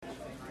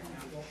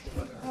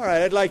All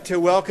right, I'd like to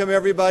welcome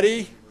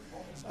everybody.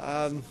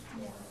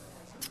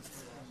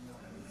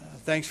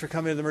 Thanks for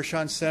coming to the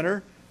Mershon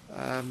Center.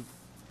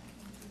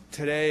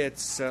 Today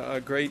it's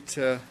a great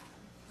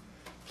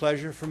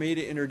pleasure for me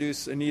to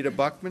introduce Anita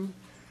Buckman.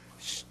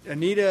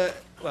 Anita,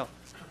 well,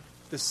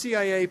 the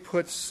CIA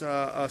puts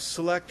a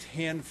select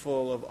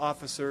handful of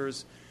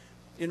officers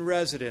in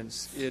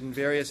residence in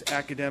various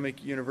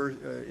academic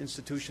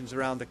institutions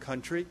around the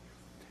country.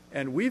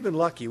 And we've been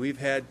lucky. We've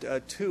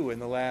had two in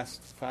the last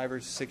 5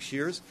 or 6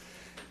 years.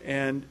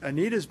 And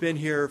Anita's been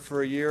here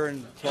for a year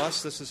and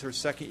plus. This is her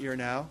second year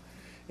now.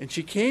 And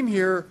she came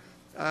here,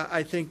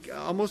 I think,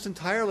 almost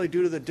entirely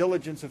due to the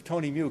diligence of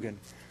Tony Mugen,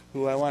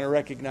 who I want to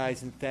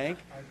recognize and thank,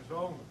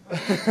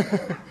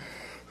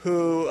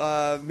 who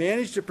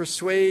managed to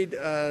persuade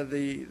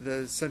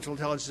the Central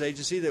Intelligence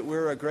Agency that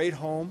we're a great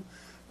home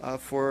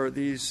for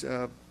these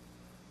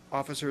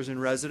officers in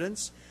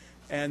residence,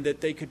 and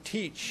that they could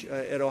teach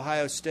at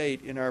Ohio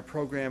State in our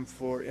program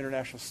for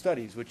international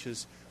studies, which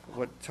is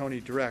what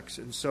Tony directs.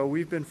 And so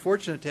we've been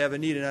fortunate to have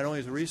Anita not only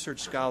as a research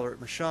scholar at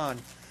Mershon,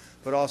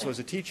 but also as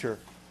a teacher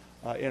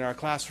in our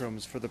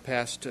classrooms for the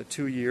past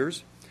 2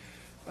 years.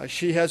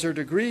 She has her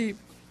degree,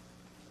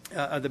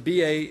 the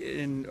BA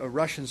in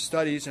Russian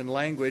Studies and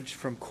Language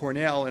from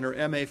Cornell, and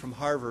her MA from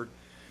Harvard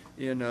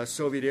in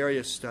Soviet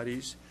area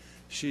studies.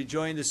 She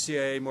joined the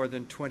CIA more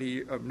than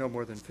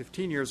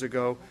 15 years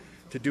ago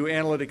to do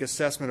analytic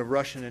assessment of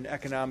Russian and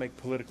economic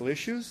political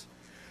issues.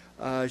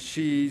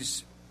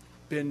 She's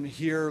been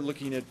here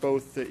looking at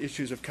both the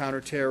issues of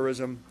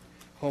counterterrorism,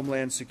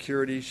 homeland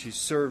security. She's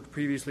served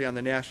previously on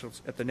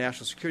at the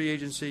National Security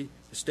Agency,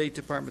 the State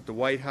Department, the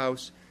White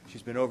House.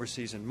 She's been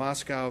overseas in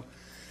Moscow.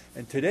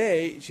 And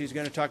today she's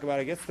going to talk about,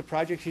 I guess, the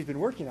project she's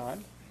been working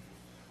on,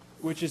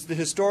 which is the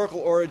historical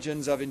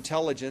origins of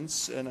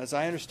intelligence, and as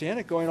I understand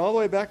it, going all the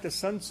way back to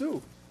Sun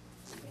Tzu.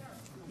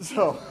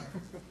 So,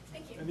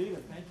 thank you. Anita,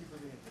 thank you for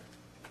being here.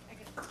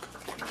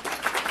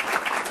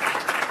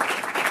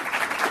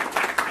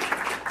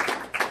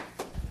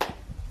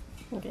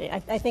 Okay,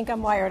 I think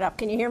I'm wired up.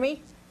 Can you hear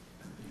me?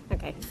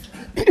 Okay.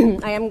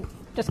 I am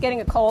just getting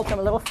a cold, so I'm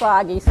a little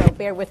froggy, so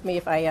bear with me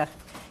if I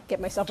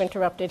get myself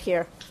interrupted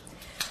here.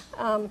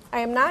 I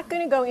am not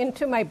going to go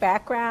into my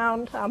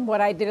background, what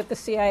I did at the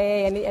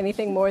CIA,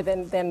 anything more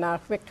than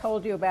Rick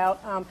told you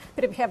about.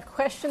 But if you have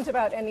questions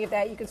about any of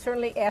that, you can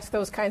certainly ask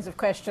those kinds of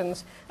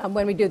questions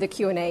when we do the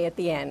Q&A at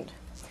the end.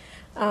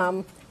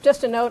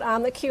 Just a note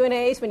on the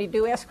Q&As, when you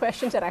do ask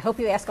questions, and I hope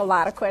you ask a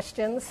lot of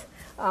questions,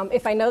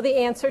 if I know the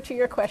answer to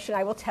your question,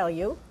 I will tell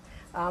you.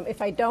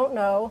 If I don't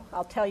know,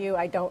 I'll tell you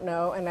I don't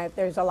know, and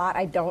there's a lot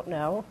I don't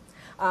know.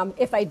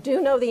 If I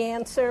do know the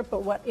answer,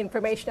 but what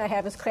information I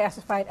have is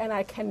classified and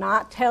I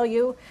cannot tell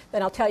you,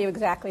 then I'll tell you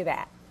exactly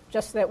that,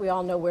 just so that we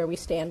all know where we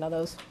stand on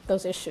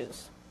those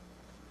issues.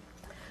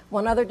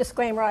 One other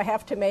disclaimer I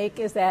have to make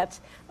is that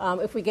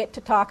if we get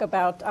to talk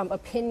about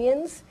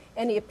opinions,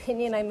 any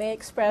opinion I may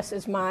express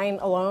is mine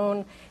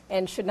alone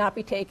and should not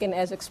be taken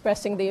as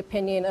expressing the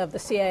opinion of the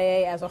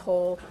CIA as a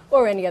whole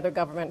or any other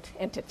government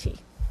entity.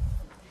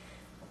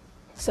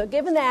 So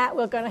given that,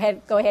 we're going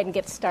to go ahead and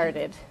get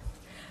started.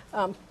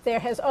 There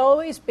has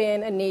always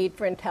been a need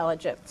for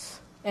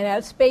intelligence. And at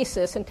its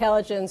basis,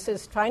 intelligence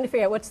is trying to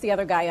figure out what's the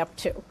other guy up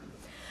to.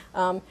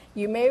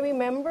 You may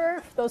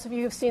remember, those of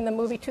you who've seen the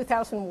movie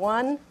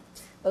 2001,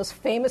 those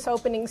famous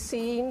opening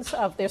scenes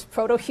of there's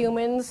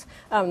proto-humans,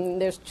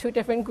 there's two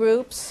different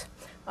groups.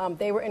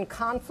 They were in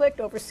conflict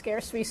over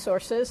scarce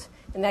resources.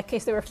 In that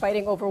case, they were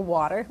fighting over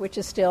water, which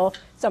is still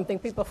something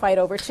people fight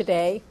over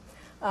today.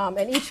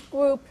 And each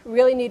group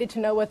really needed to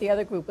know what the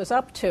other group was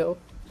up to.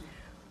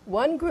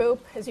 One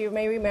group, as you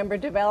may remember,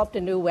 developed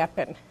a new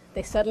weapon.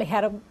 They suddenly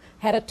had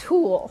a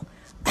tool.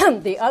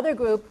 The other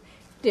group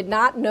did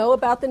not know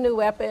about the new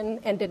weapon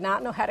and did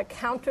not know how to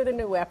counter the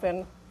new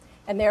weapon,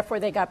 and therefore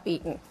they got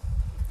beaten.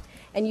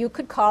 And you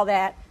could call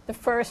that the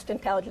first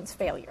intelligence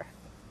failure.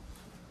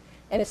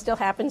 And it still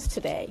happens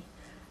today.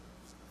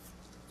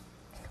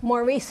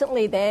 More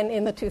recently, then,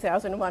 in the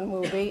 2001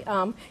 movie,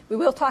 we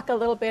will talk a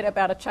little bit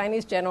about a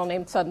Chinese general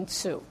named Sun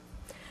Tzu.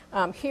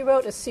 He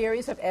wrote a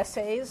series of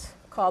essays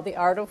called The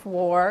Art of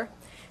War,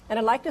 and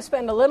I'd like to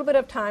spend a little bit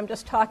of time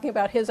just talking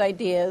about his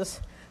ideas,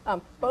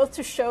 both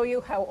to show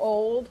you how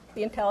old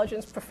the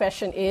intelligence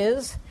profession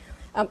is,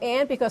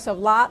 and because a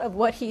lot of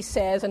what he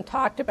says and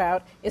talked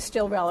about is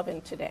still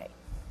relevant today.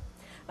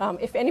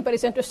 If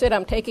anybody's interested,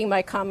 I'm taking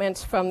my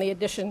comments from the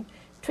edition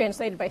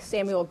translated by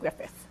Samuel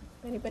Griffith.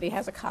 If anybody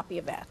has a copy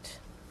of that.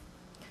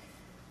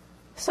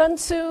 Sun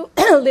Tzu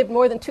lived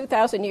more than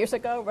 2,000 years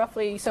ago,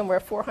 roughly somewhere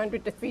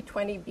 400 to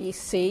 320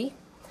 BC.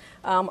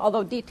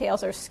 Although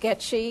details are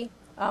sketchy,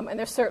 and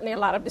there's certainly a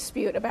lot of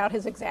dispute about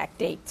his exact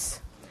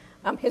dates.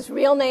 His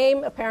real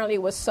name apparently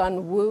was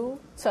Sun Wu.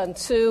 Sun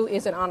Tzu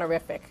is an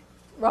honorific,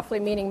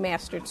 roughly meaning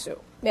Master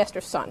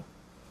Sun.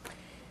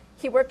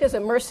 He worked as a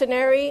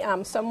mercenary,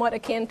 somewhat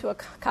akin to a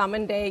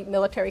common-day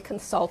military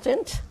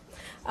consultant,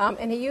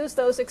 and he used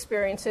those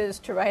experiences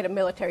to write a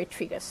military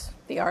treatise,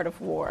 The Art of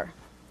War.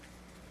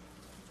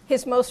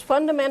 His most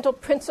fundamental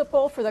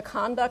principle for the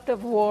conduct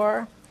of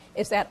war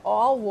is that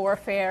all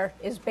warfare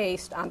is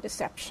based on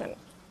deception,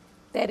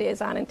 that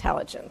is, on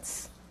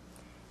intelligence.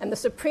 And the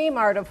supreme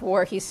art of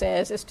war, he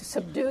says, is to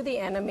subdue the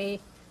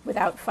enemy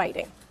without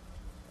fighting.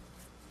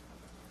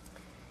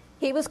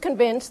 He was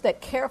convinced that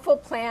careful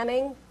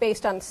planning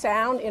based on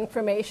sound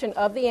information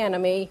of the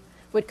enemy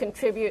would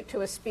contribute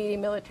to a speedy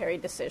military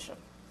decision.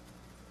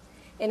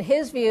 In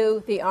his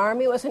view, the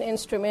Army was an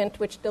instrument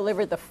which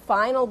delivered the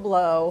final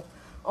blow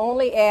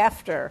only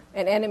after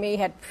an enemy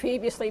had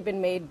previously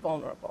been made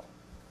vulnerable.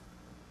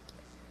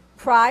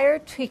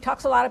 He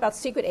talks a lot about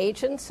secret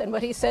agents and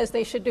what he says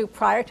they should do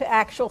prior to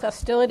actual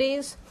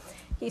hostilities.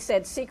 He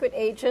said secret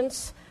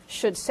agents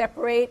should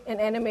separate an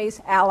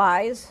enemy's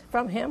allies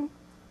from him.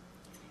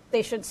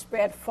 They should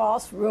spread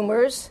false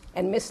rumors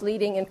and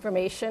misleading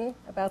information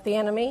about the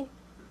enemy.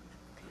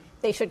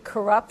 They should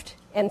corrupt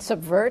and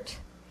subvert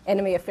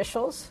enemy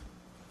officials.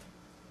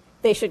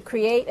 They should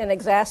create and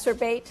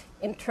exacerbate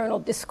internal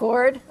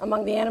discord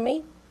among the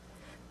enemy.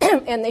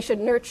 And they should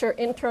nurture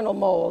internal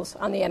moles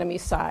on the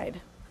enemy's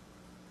side.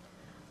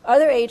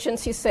 Other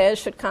agents, he says,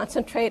 should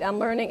concentrate on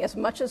learning as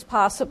much as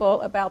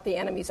possible about the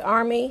enemy's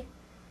army,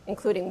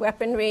 including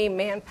weaponry,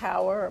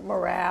 manpower,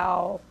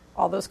 morale,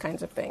 all those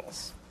kinds of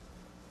things.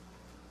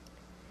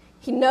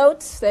 He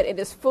notes that it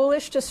is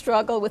foolish to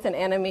struggle with an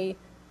enemy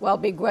while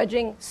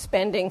begrudging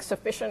spending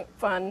sufficient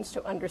funds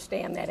to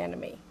understand that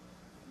enemy.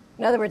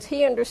 In other words,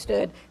 he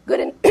understood good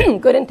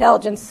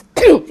intelligence,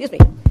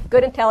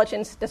 good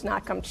intelligence does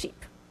not come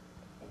cheap.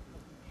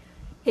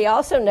 He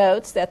also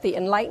notes that the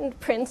enlightened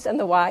prince and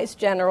the wise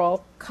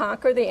general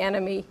conquer the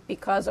enemy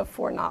because of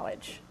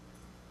foreknowledge.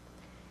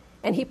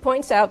 And he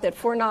points out that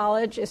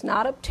foreknowledge is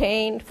not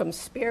obtained from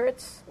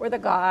spirits or the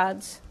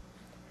gods,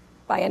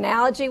 by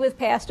analogy with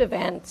past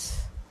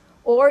events,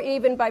 or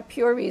even by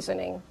pure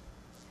reasoning,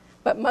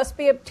 but must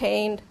be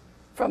obtained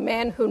from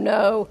men who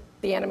know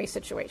the enemy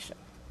situation.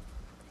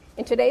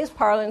 In today's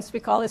parlance, we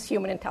call this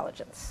human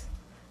intelligence,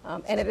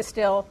 and it is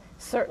still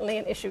certainly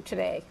an issue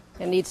today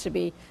and needs to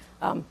be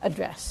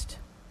addressed.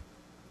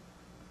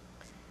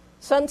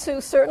 Sun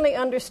Tzu certainly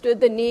understood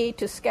the need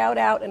to scout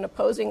out an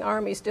opposing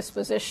army's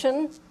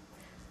disposition,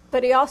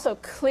 but he also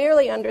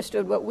clearly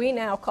understood what we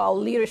now call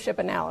leadership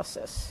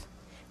analysis.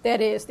 That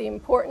is, the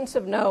importance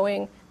of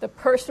knowing the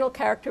personal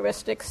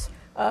characteristics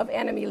of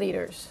enemy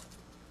leaders.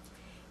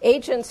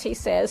 Agents, he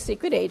says,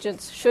 secret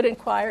agents, should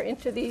inquire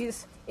into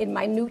these in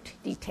minute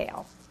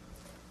detail.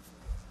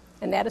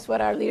 And that is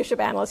what our leadership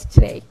analysts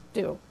today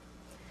do.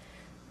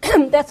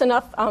 That's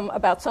enough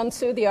about Sun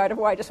Tzu, The Art of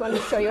War. I just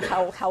wanted to show you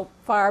how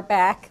far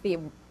back the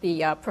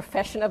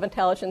profession of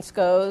intelligence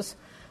goes.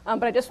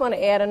 But I just want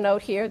to add a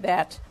note here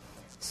that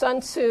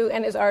Sun Tzu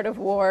and his Art of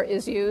War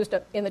is used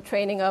in the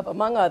training of,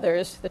 among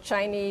others, the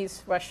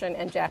Chinese, Russian,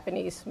 and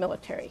Japanese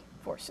military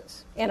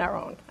forces, and our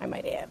own, I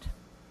might add.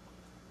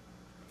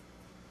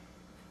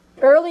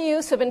 Early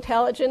use of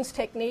intelligence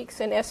techniques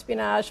and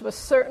espionage was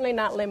certainly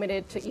not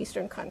limited to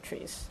Eastern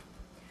countries.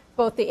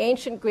 Both the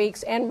ancient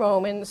Greeks and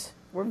Romans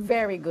were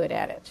very good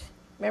at it.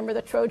 Remember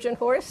the Trojan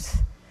horse?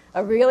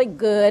 A really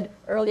good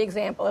early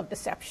example of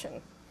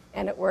deception,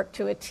 and it worked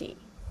to a T.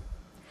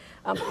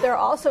 There are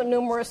also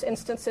numerous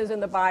instances in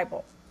the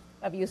Bible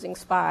of using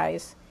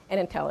spies and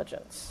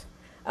intelligence.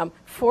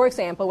 For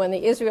example, when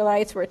the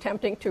Israelites were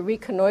attempting to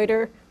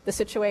reconnoiter the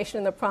situation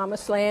in the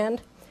Promised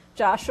Land,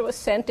 Joshua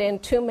sent in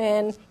 2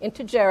 men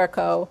into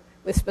Jericho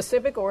with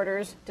specific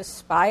orders to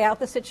spy out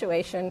the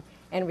situation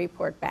and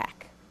report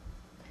back.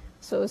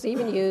 So it was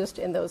even used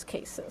in those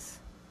cases.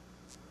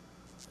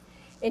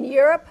 In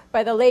Europe,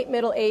 by the late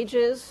Middle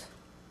Ages,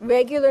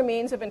 regular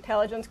means of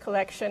intelligence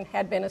collection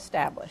had been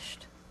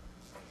established.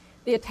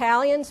 The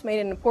Italians made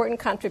an important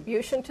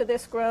contribution to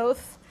this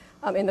growth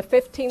in the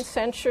 15th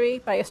century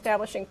by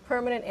establishing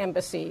permanent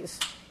embassies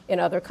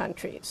in other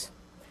countries,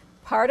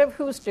 part of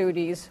whose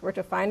duties were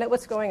to find out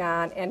what's going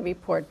on and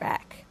report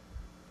back.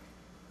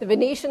 The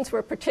Venetians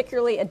were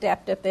particularly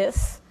adept at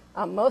this.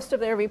 Most of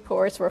their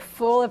reports were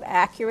full of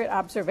accurate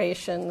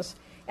observations,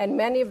 and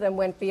many of them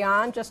went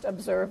beyond just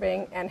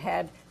observing and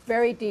had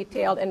very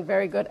detailed and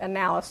very good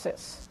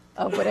analysis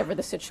of whatever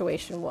the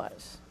situation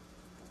was.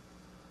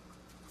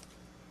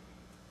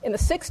 In the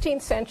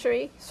 16th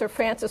century, Sir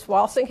Francis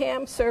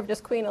Walsingham served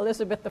as Queen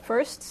Elizabeth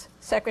I's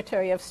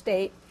Secretary of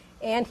State,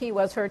 and he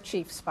was her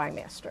chief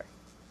spymaster.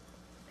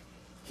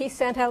 He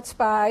sent out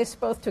spies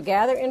both to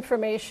gather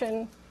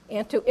information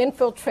and to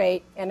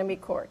infiltrate enemy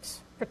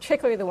courts,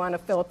 particularly the one of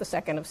Philip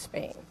II of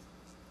Spain.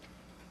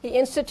 He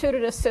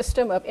instituted a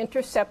system of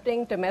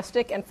intercepting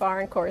domestic and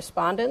foreign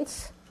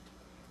correspondence,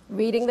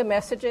 reading the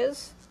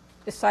messages,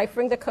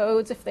 deciphering the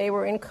codes if they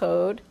were in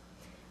code,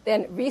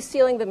 then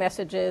resealing the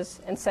messages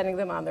and sending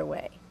them on their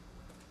way.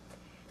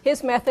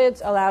 His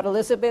methods allowed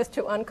Elizabeth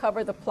to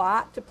uncover the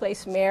plot to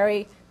place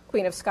Mary,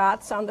 Queen of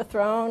Scots, on the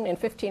throne in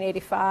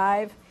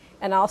 1585,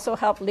 and also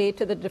helped lead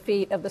to the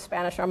defeat of the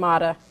Spanish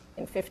Armada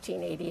in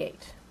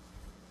 1588.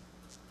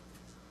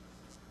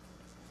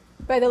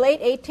 By the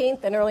late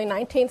 18th and early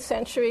 19th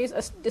centuries,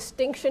 a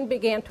distinction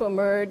began to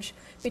emerge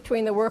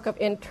between the work of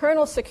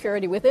internal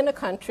security within a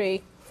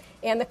country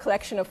and the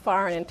collection of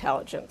foreign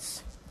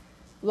intelligence,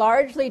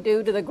 largely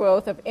due to the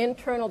growth of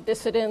internal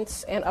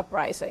dissidents and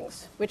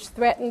uprisings, which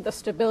threatened the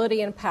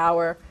stability and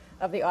power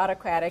of the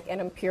autocratic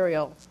and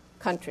imperial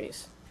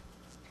countries.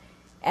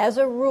 As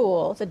a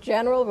rule, the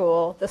general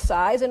rule, the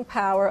size and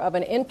power of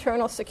an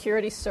internal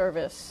security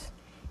service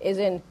is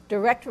in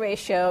direct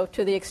ratio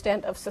to the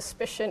extent of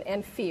suspicion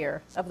and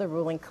fear of the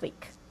ruling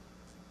clique.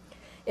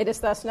 It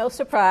is thus no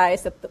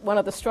surprise that one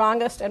of the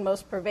strongest and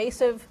most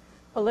pervasive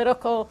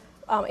political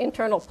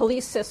internal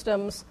police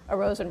systems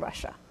arose in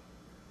Russia.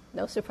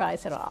 No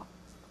surprise at all.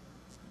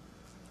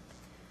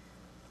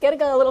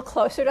 Getting a little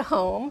closer to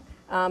home,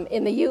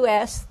 in the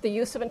U.S., the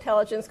use of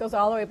intelligence goes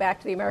all the way back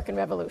to the American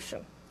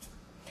Revolution.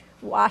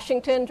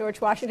 George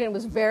Washington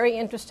was very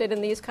interested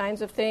in these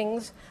kinds of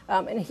things,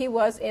 and he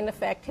was, in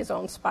effect, his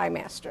own spy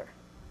master.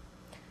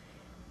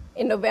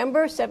 In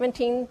November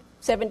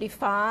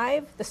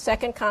 1775, the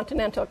Second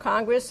Continental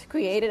Congress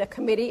created a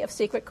Committee of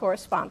Secret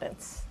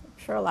Correspondence. I'm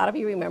sure a lot of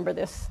you remember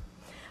this.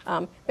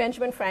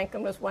 Benjamin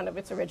Franklin was one of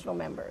its original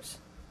members.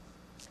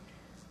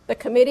 The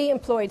committee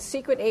employed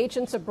secret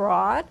agents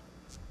abroad,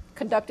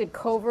 conducted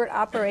covert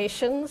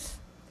operations,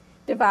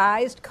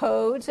 devised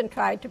codes and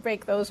tried to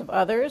break those of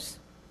others,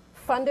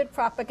 funded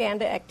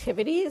propaganda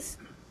activities,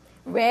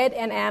 read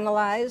and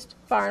analyzed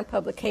foreign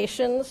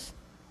publications,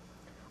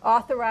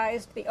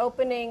 authorized the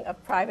opening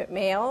of private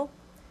mail,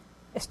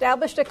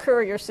 established a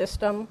courier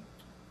system,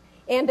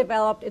 and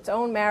developed its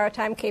own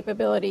maritime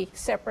capability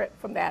separate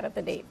from that of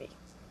the Navy.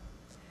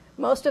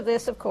 Most of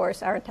this, of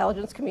course, our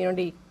intelligence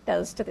community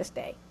does to this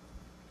day.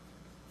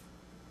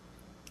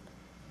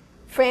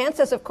 France,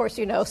 as of course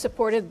you know,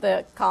 supported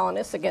the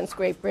colonists against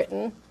Great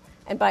Britain,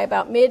 and by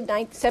about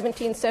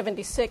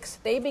mid-1776,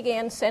 they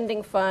began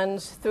sending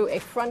funds through a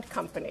front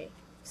company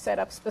set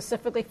up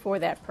specifically for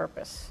that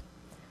purpose.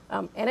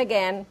 And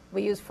again,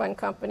 we use front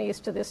companies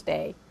to this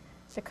day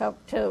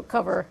to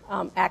cover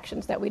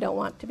actions that we don't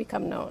want to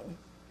become known.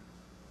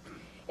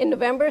 In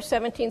November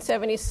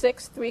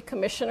 1776, 3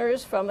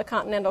 commissioners from the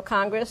Continental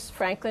Congress,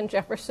 Franklin,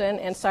 Jefferson,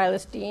 and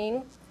Silas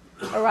Deane,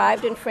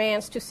 arrived in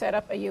France to set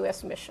up a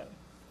U.S. mission.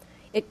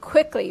 It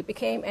quickly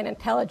became an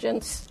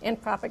intelligence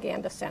and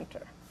propaganda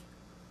center.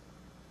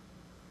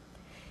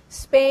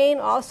 Spain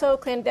also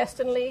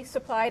clandestinely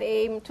supplied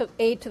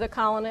aid to the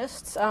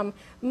colonists,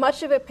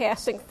 much of it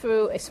passing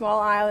through a small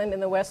island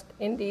in the West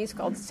Indies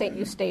called St.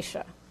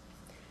 Eustatia.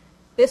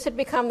 This had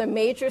become the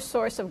major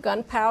source of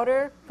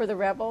gunpowder for the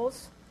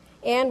rebels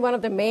and one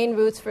of the main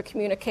routes for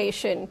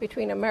communication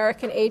between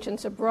American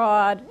agents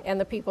abroad and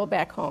the people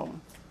back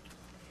home.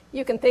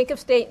 You can think of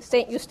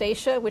St.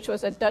 Eustatia, which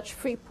was a Dutch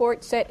free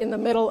port set in the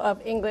middle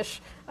of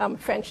English,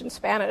 French, and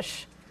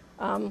Spanish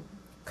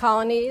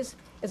colonies,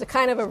 as a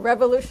kind of a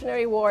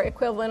Revolutionary War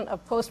equivalent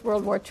of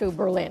post-World War II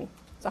Berlin.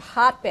 It's a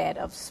hotbed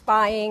of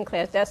spying,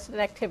 clandestine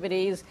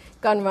activities,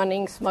 gun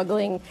running,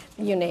 smuggling,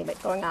 you name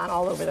it, going on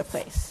all over the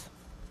place.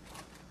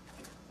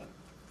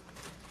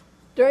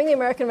 During the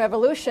American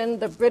Revolution,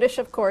 the British,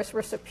 of course,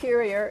 were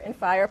superior in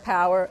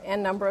firepower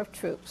and number of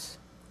troops.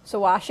 So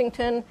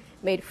Washington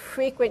made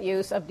frequent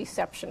use of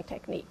deception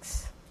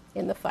techniques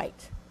in the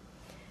fight.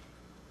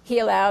 He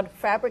allowed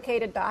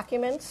fabricated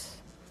documents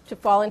to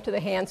fall into the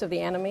hands of the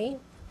enemy.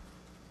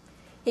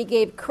 He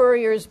gave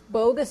couriers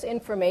bogus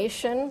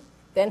information,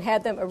 then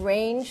had them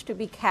arranged to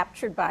be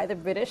captured by the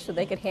British so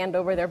they could hand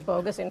over their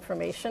bogus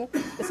information.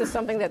 This is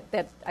something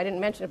that I didn't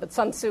mention, but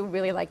Sun Tzu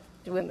really liked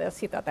doing this.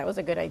 He thought that was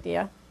a good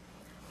idea.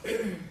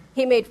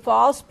 He made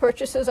false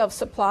purchases of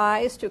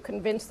supplies to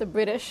convince the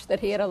British that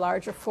he had a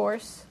larger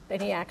force than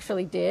he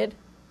actually did.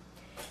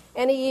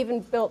 And he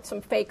even built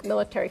some fake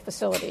military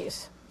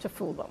facilities to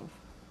fool them.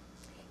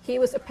 He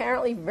was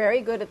apparently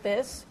very good at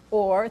this,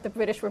 or the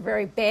British were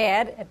very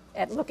bad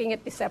at looking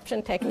at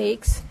deception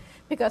techniques,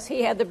 because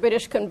he had the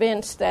British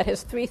convinced that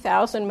his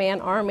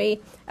 3,000-man army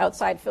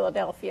outside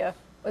Philadelphia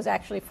was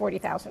actually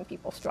 40,000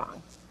 people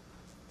strong.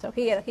 So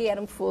he had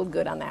them fooled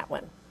good on that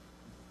one.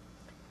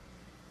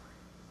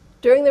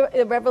 During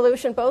the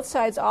Revolution, both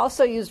sides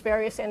also used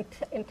various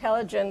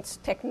intelligence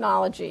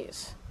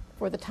technologies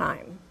for the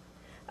time.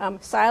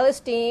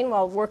 Silas Deane,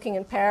 while working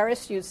in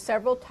Paris, used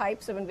several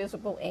types of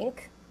invisible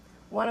ink,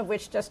 one of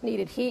which just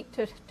needed heat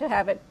to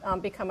have it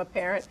become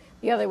apparent,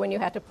 the other when you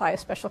had to apply a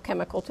special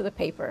chemical to the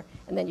paper,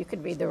 and then you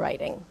could read the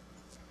writing.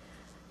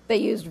 They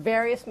used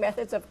various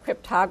methods of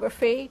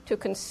cryptography to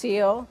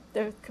conceal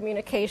their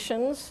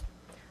communications.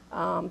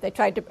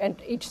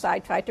 And each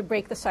side tried to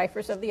break the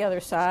ciphers of the other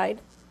side.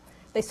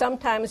 They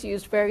sometimes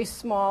used very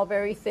small,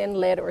 very thin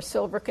lead or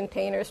silver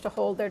containers to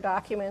hold their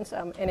documents,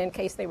 and in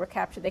case they were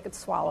captured, they could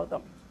swallow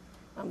them.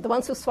 The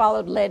ones who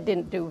swallowed lead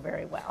didn't do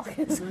very well.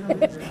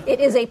 It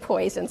is a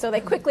poison, so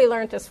they quickly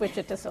learned to switch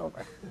it to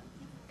silver.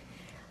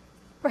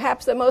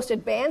 Perhaps the most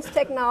advanced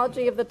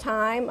technology of the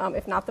time,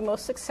 if not the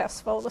most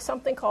successful, was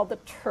something called the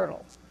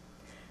Turtle.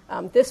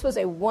 This was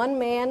a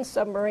one-man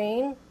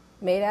submarine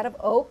made out of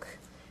oak,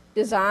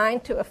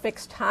 designed to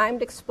affix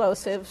timed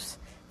explosives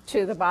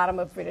to the bottom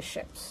of British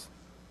ships.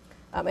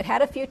 It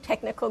had a few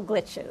technical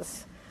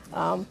glitches.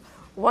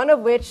 one of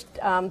which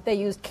they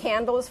used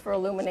candles for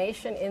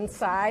illumination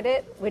inside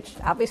it, which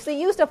obviously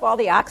used up all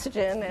the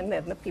oxygen, and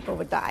then the people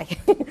would die.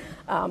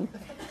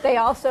 They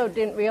also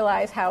didn't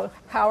realize how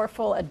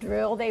powerful a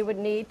drill they would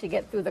need to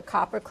get through the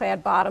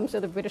copper-clad bottoms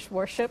of the British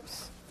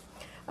warships.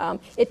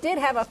 It did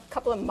have a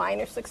couple of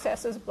minor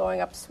successes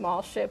blowing up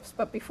small ships,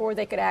 but before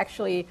they could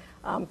actually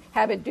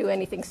have it do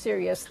anything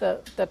serious,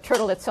 the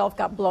turtle itself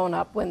got blown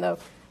up when the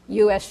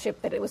U.S.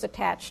 ship that it was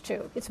attached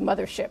to, its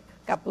mothership,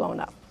 got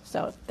blown up.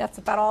 So that's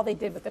about all they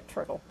did with the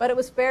turtle. But it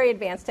was very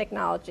advanced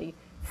technology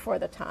for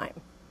the time.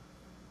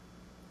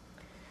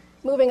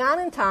 Moving on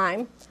in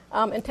time,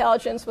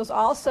 intelligence was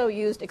also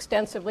used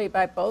extensively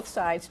by both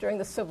sides during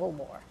the Civil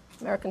War,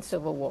 American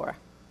Civil War.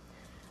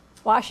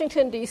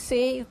 Washington,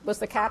 D.C. was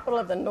the capital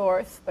of the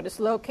North, but is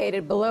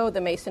located below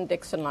the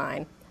Mason-Dixon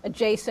line,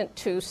 adjacent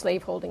to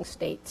slaveholding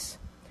states.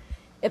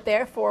 It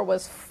therefore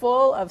was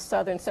full of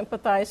Southern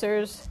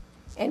sympathizers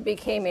and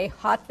became a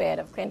hotbed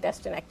of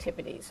clandestine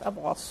activities of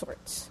all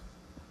sorts.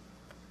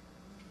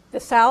 The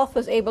South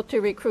was able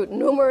to recruit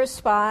numerous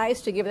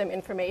spies to give them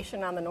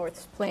information on the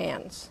North's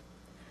plans.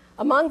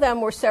 Among them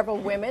were several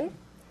women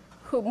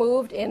who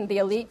moved in the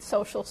elite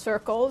social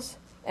circles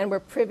and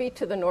were privy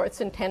to the North's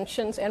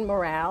intentions and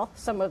morale.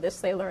 Some of this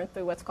they learned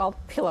through what's called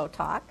pillow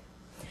talk,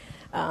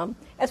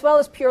 as well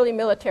as purely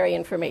military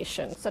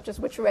information, such as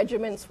which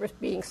regiments were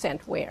being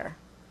sent where.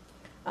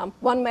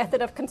 One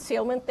method of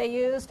concealment they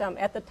used,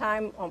 at the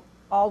time,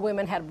 all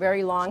women had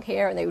very long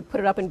hair, and they would put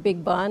it up in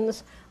big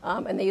buns,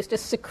 and they used to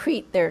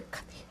secrete their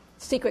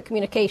secret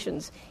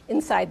communications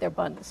inside their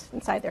buns,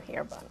 inside their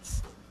hair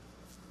buns.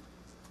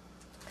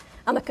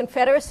 On the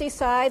Confederacy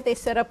side, they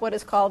set up what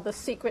is called the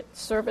Secret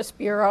Service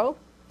Bureau,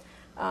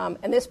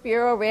 and this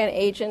bureau ran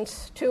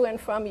agents to and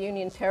from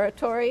Union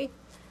territory,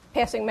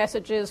 passing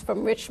messages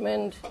from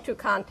Richmond to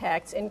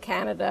contacts in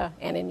Canada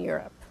and in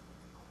Europe.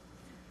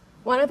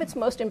 One of its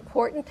most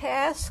important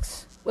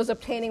tasks was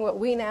obtaining what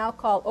we now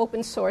call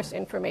open source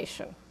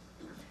information,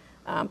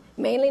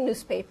 mainly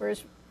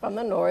newspapers from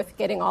the North,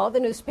 getting all of the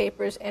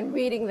newspapers and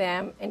reading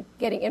them and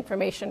getting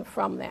information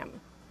from them.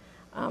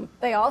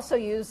 They also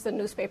used the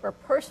newspaper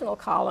personal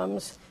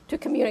columns to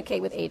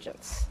communicate with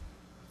agents.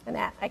 And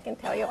that, I can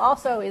tell you,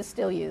 also is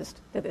still used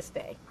to this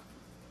day.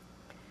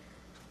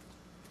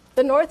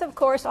 The North, of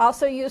course,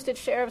 also used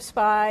its share of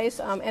spies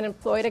and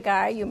employed a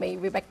guy, you may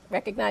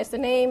recognize the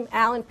name,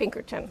 Alan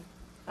Pinkerton,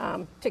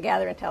 to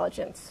gather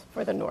intelligence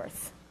for the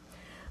North.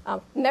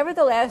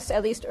 Nevertheless,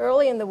 at least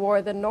early in the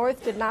war, the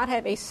North did not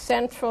have a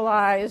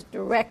centralized,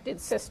 directed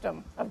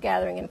system of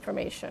gathering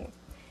information.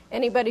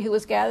 Anybody who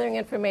was gathering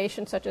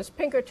information, such as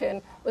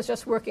Pinkerton, was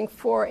just working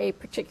for a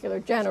particular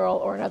general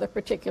or another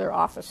particular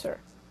officer.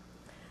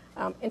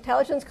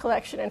 Intelligence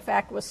collection, in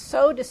fact, was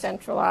so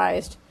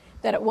decentralized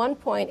that at one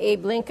point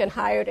Abe Lincoln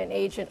hired an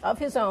agent of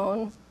his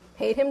own,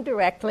 paid him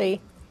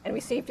directly, and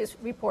received his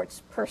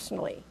reports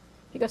personally,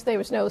 because there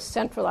was no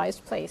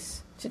centralized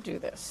place to do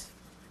this.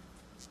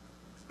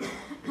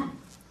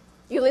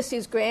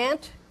 Ulysses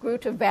Grant grew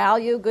to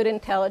value good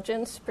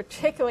intelligence,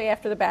 particularly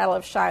after the Battle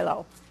of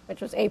Shiloh,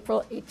 which was April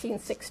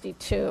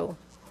 1862.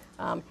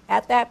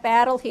 At that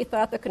battle, he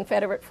thought the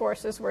Confederate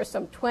forces were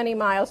some 20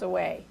 miles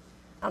away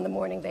on the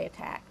morning they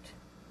attacked.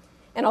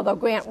 And although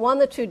Grant won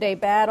the two-day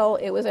battle,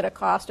 it was at a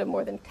cost of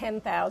more than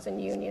 10,000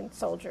 Union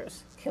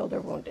soldiers killed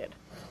or wounded.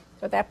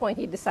 So at that point,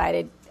 he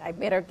decided, I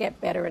better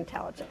get better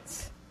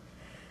intelligence.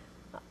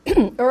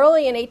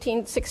 Early in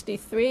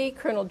 1863,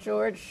 Colonel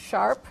George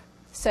Sharp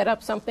set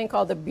up something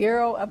called the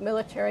Bureau of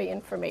Military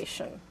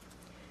Information,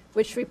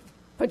 which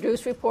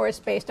produced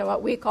reports based on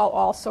what we call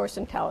all-source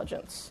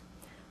intelligence.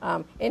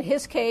 In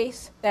his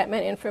case, that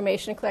meant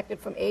information collected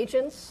from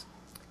agents,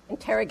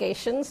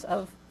 interrogations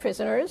of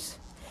prisoners,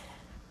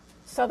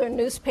 Southern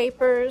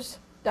newspapers,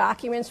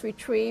 documents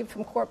retrieved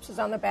from corpses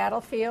on the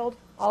battlefield,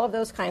 all of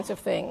those kinds of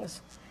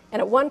things.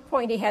 And at one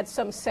point, he had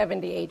some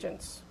 70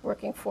 agents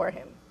working for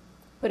him,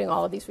 putting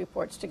all of these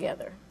reports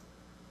together.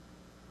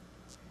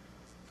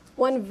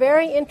 One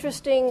very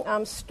interesting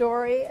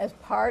story as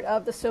part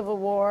of the Civil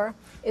War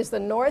is the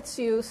North's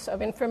use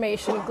of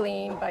information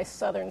gleaned by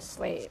Southern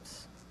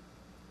slaves.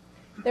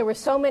 There were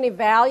so many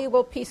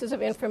valuable pieces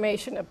of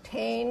information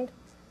obtained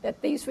that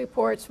these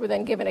reports were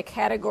then given a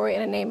category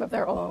and a name of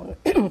their own.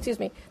 Excuse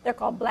me. They're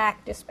called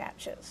Black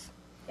Dispatches.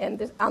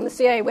 And on the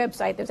CIA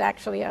website, there's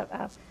actually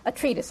a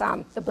treatise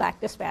on the Black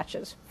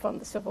Dispatches from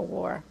the Civil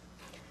War.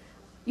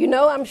 You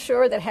know, I'm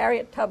sure, that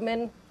Harriet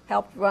Tubman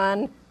helped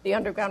run the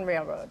Underground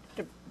Railroad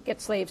to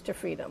get slaves to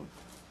freedom.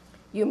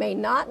 You may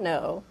not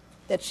know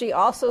that she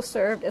also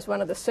served as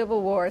one of the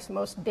Civil War's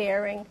most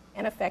daring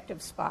and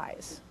effective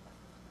spies.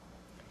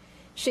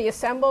 She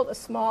assembled a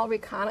small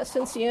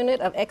reconnaissance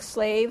unit of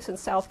ex-slaves in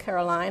South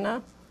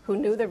Carolina who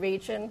knew the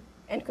region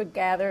and could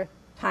gather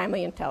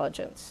timely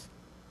intelligence.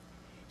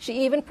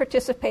 She even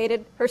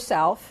participated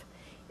herself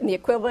in the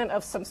equivalent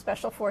of some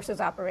special forces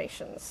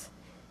operations,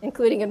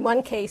 including in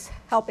one case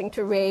helping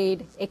to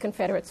raid a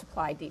Confederate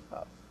supply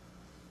depot.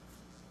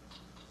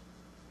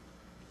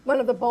 One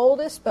of the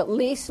boldest but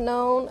least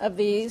known of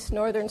these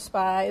Northern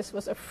spies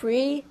was a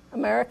free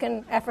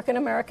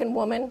African-American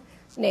woman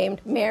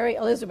named Mary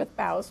Elizabeth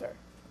Bowser.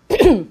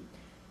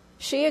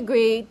 She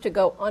agreed to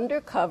go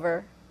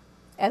undercover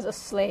as a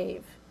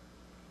slave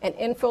and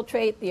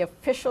infiltrate the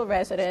official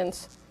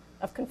residence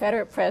of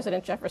Confederate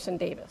President Jefferson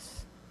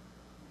Davis.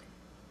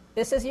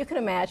 This, as you can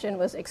imagine,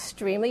 was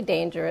extremely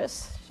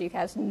dangerous. She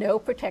has no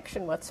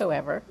protection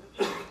whatsoever.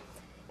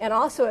 And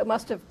also, it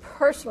must have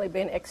personally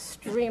been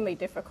extremely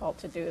difficult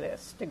to do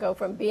this, to go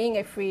from being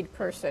a freed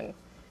person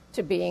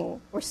to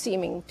being, or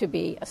seeming to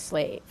be, a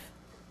slave.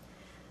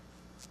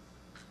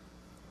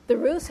 The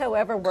ruse,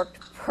 however, worked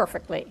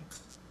perfectly.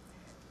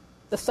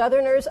 The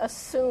Southerners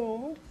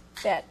assumed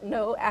that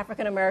no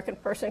African-American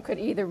person could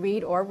either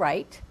read or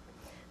write,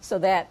 so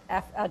that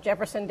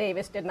Jefferson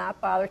Davis did not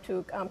bother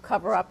to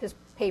cover up his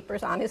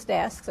papers on his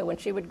desk, so when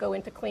she would go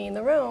in to clean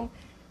the room,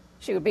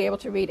 she would be able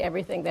to read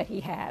everything that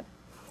he had.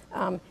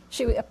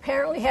 She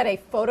apparently had a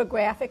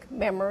photographic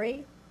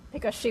memory,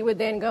 because she would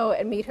then go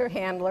and meet her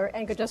handler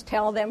and could just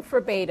tell them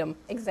verbatim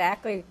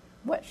exactly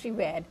what she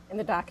read in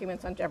the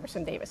documents on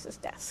Jefferson Davis's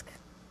desk.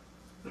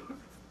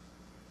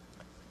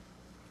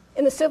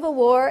 In the Civil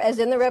War, as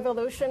in the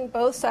Revolution,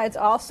 both sides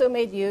also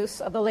made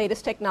use of the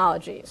latest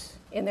technologies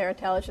in their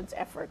intelligence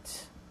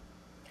efforts.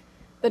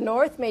 The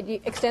North made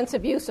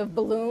extensive use of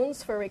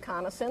balloons for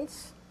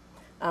reconnaissance,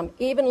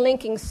 even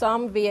linking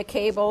some via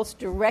cables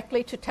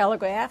directly to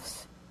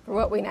telegraphs for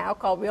what we now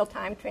call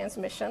real-time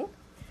transmission.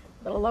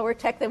 A little lower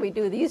tech than we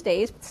do these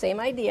days, but same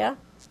idea.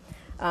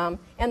 And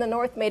the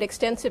North made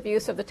extensive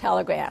use of the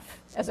telegraph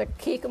as a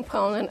key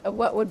component of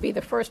what would be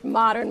the first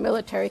modern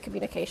military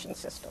communication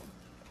system.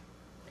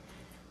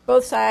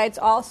 Both sides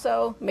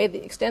also made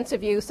the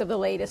extensive use of the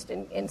latest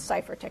in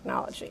cipher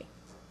technology.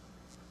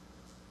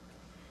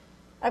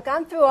 I've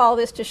gone through all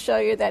this to show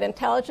you that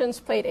intelligence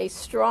played a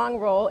strong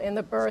role in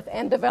the birth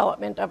and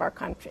development of our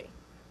country.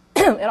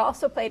 It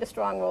also played a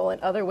strong role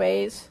in other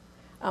ways.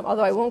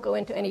 Although I won't go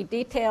into any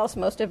details,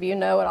 most of you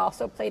know it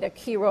also played a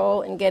key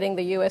role in getting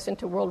the U.S.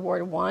 into World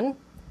War I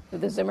through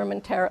the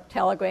Zimmerman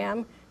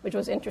telegram, which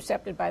was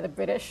intercepted by the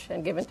British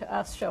and given to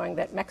us, showing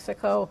that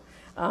Mexico,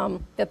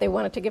 that they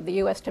wanted to give the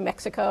U.S. to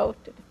Mexico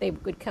if they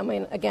would come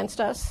in against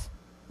us.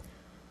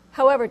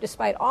 However,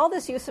 despite all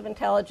this use of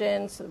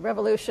intelligence, the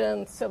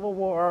Revolution, Civil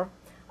War,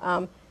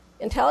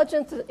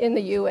 intelligence in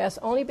the U.S.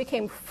 only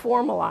became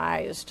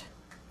formalized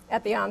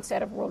at the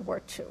onset of World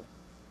War II.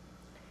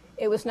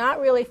 It was not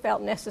really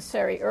felt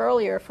necessary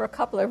earlier for a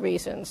couple of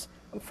reasons.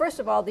 First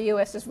of all, the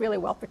U.S. is really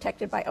well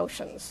protected by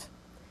oceans.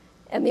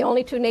 And the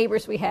only two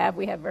neighbors we have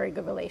very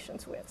good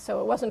relations with. So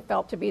it wasn't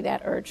felt to be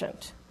that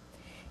urgent.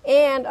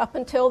 And up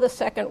until the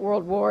Second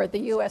World War, the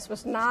U.S.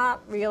 was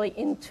not really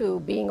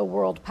into being a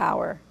world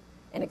power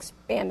and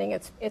expanding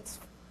its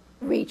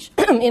reach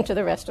into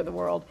the rest of the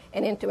world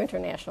and into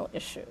international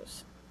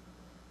issues.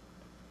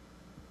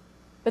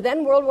 But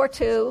then World War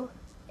II,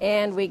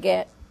 and we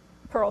get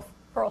Pearl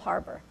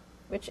Harbor,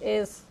 which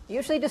is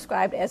usually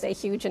described as a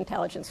huge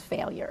intelligence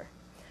failure.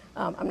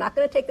 I'm not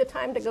going to take the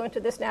time to go into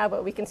this now,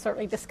 but we can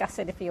certainly discuss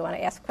it if you want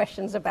to ask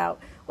questions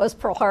about, was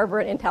Pearl Harbor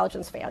an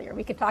intelligence failure?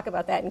 We can talk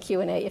about that in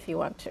Q&A if you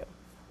want to.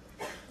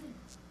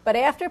 But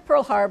after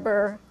Pearl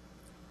Harbor,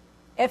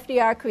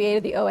 FDR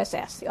created the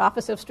OSS, the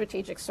Office of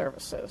Strategic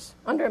Services,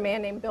 under a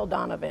man named Bill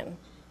Donovan.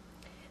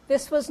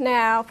 This was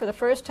now, for the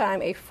first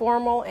time, a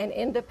formal and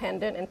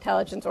independent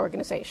intelligence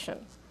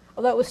organization,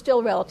 although it was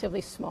still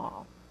relatively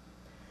small.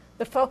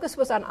 The focus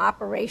was on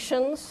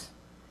operations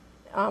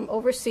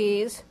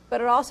overseas,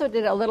 but it also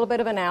did a little bit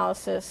of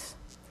analysis.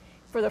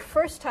 For the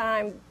first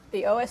time,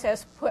 the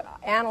OSS put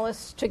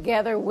analysts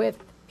together with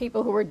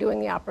people who were doing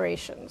the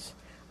operations,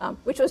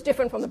 which was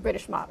different from the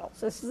British model.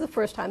 So this is the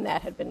first time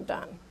that had been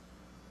done.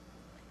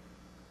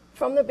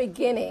 From the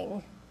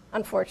beginning,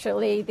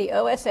 unfortunately, the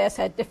OSS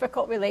had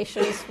difficult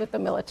relations with the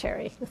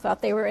military, who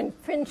thought they were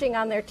infringing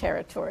on their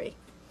territory,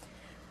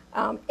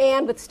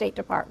 and with State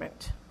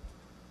Department,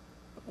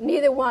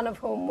 neither one of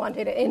whom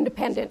wanted an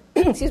independent,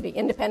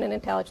 independent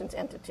intelligence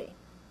entity.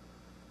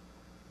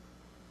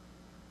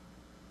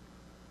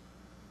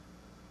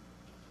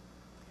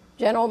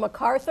 General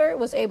MacArthur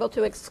was able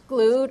to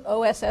exclude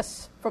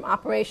OSS from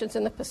operations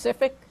in the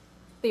Pacific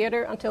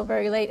theater until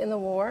very late in the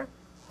war.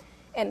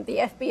 And the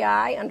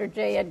FBI, under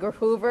J. Edgar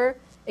Hoover,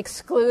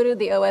 excluded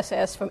the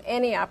OSS from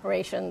any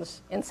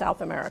operations in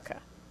South America.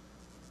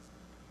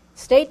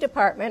 State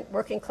Department,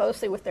 working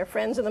closely with their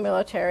friends in the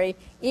military,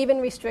 even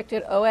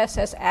restricted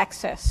OSS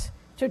access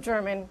to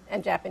German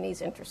and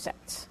Japanese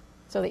intercepts.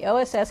 So the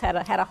OSS had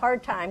a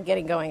hard time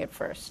getting going at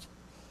first.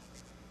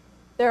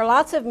 There are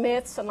lots of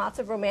myths and lots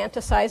of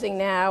romanticizing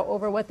now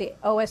over what the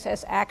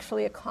OSS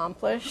actually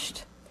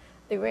accomplished.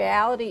 The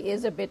reality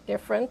is a bit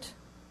different.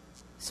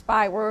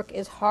 Spy work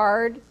is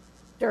hard,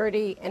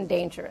 dirty, and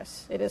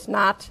dangerous. It is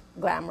not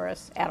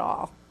glamorous at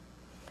all.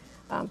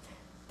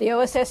 The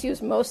OSS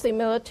used mostly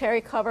military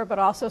cover, but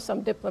also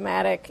some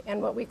diplomatic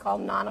and what we call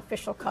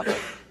non-official cover.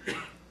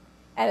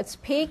 At its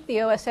peak,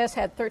 the OSS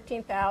had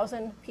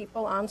 13,000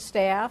 people on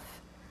staff.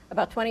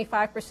 About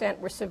 25%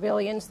 were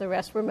civilians, the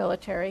rest were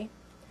military.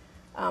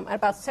 And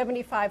about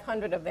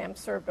 7,500 of them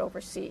served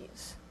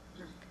overseas.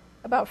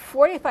 About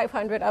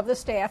 4,500 of the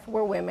staff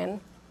were women,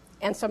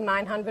 and some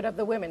 900 of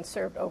the women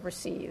served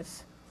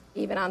overseas,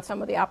 even on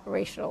some of the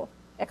operational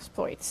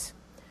exploits.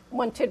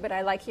 One tidbit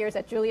I like here is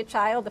that Julia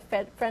Child,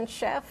 the French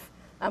chef,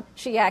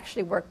 she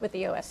actually worked with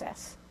the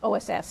OSS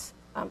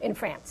in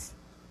France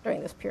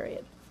during this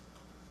period.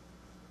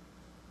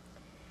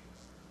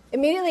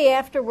 Immediately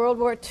after World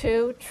War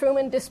II,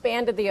 Truman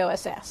disbanded the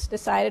OSS,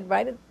 decided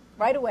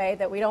right away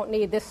that we don't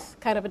need this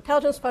kind of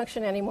intelligence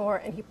function anymore,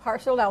 and he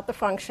parceled out the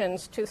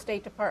functions to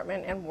State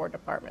Department and War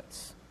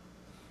Departments.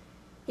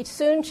 He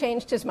soon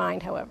changed his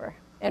mind, however,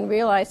 and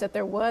realized that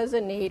there was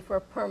a need for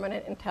a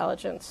permanent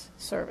intelligence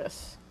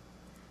service.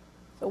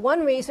 So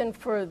one reason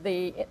for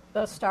the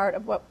start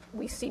of what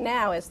we see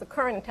now as the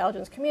current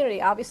intelligence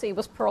community obviously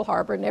was Pearl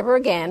Harbor, never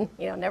again,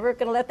 never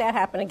going to let that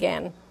happen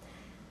again.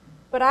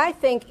 But I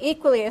think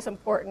equally as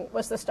important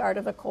was the start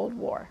of the Cold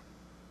War.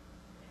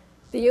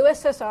 The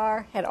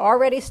USSR had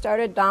already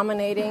started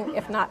dominating,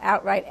 if not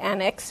outright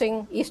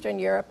annexing, Eastern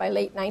Europe by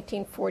late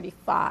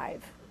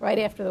 1945, right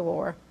after the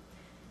war,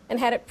 and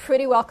had it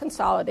pretty well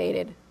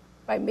consolidated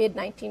by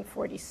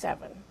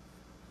mid-1947.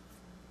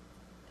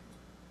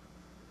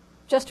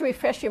 Just to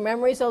refresh your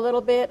memories a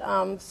little bit,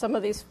 some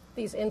of these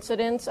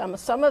incidents,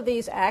 some of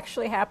these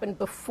actually happened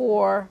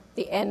before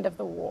the end of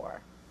the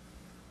war.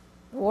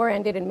 The war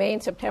ended in May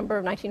and September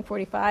of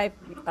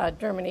 1945,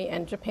 Germany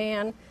and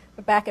Japan.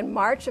 But back in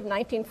March of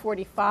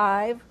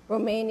 1945,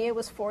 Romania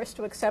was forced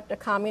to accept a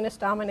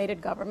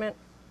communist-dominated government.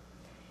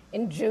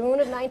 In June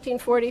of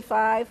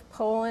 1945,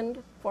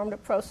 Poland formed a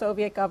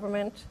pro-Soviet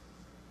government.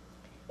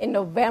 In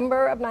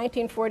November of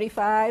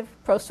 1945,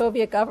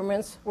 pro-Soviet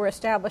governments were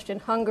established in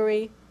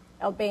Hungary,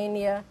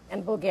 Albania,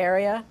 and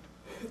Bulgaria.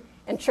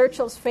 And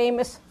Churchill's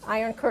famous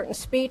Iron Curtain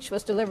speech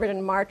was delivered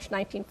in March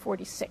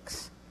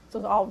 1946. So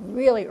it was all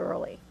really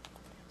early.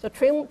 So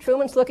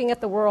Truman's looking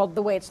at the world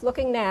the way it's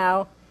looking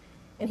now,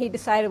 and he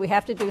decided we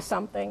have to do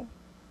something.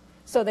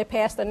 So they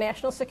passed the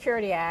National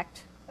Security Act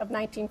of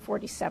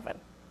 1947.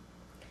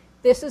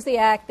 This is the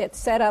act that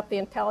set up the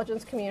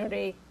intelligence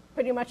community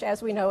pretty much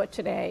as we know it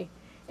today,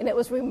 and it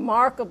was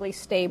remarkably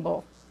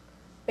stable,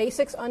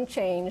 basics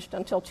unchanged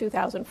until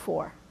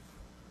 2004.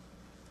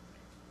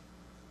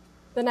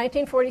 The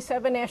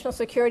 1947 National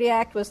Security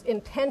Act was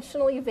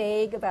intentionally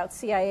vague about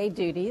CIA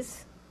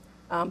duties,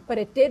 but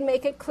it did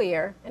make it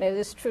clear, and it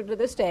is true to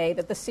this day,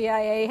 that the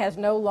CIA has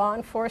no law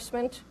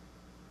enforcement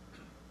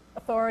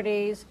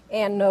authorities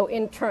and no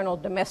internal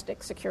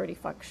domestic security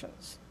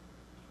functions.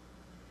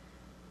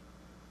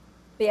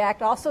 The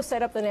Act also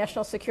set up the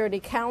National Security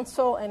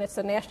Council, and it's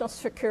the National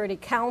Security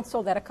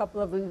Council that a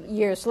couple of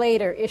years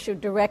later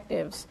issued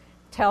directives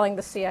telling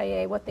the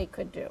CIA what they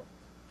could do.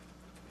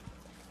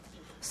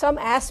 Some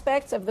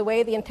aspects of the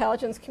way the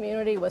intelligence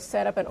community was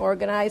set up and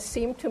organized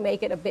seem to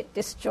make it a bit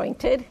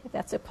disjointed, if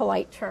that's a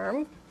polite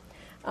term.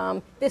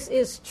 This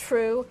is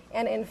true,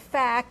 and in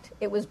fact,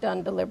 it was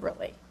done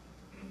deliberately.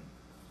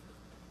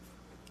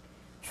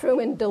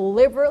 Truman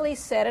deliberately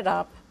set it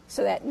up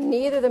so that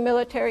neither the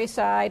military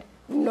side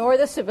nor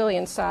the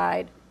civilian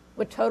side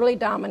would totally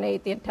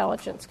dominate the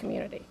intelligence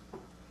community.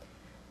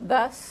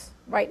 Thus,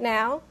 right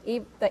now,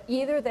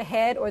 either the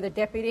head or the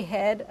deputy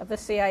head of the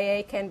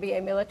CIA can be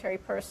a military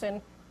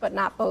person, but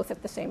not both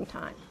at the same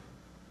time.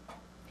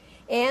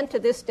 And to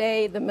this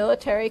day, the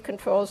military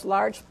controls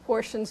large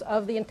portions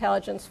of the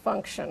intelligence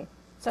function,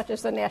 such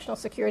as the National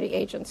Security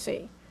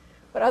Agency.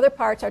 But other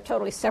parts are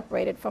totally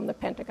separated from the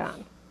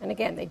Pentagon. And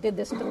again, they did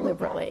this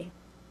deliberately.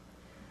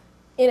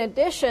 In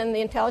addition, the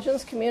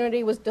intelligence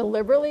community was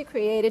deliberately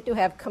created to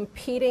have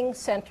competing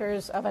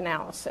centers of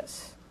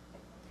analysis,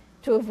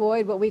 to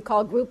avoid what we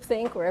call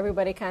groupthink, where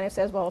everybody kind of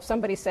says, well, if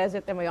somebody says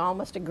it, then we all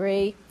must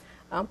agree.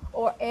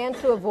 And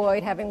to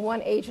avoid having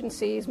one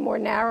agency's more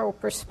narrow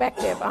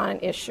perspective on an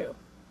issue.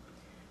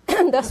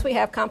 Thus, we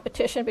have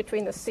competition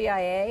between the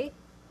CIA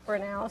for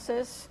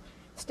analysis,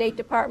 State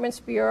Department's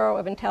Bureau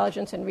of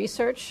Intelligence and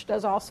Research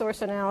does all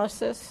source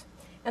analysis,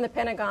 and the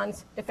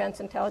Pentagon's Defense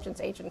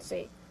Intelligence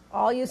Agency,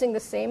 all using the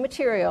same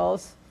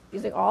materials,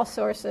 using all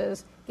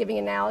sources, giving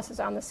analysis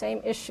on the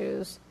same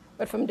issues,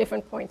 but from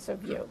different points of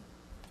view.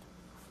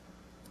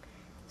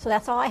 So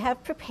that's all I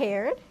have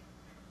prepared.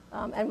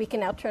 And we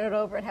can now turn it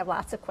over and have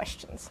lots of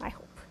questions, I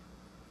hope.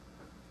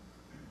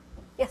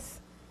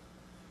 Yes?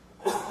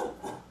 Well,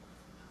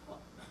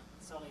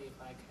 sorry if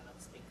I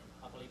cannot speak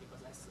properly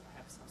because I still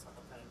have some sort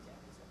of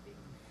laryngitis, I think.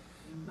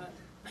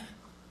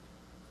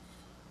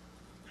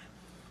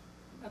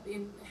 But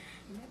in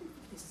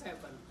 1957,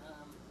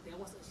 there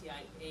was a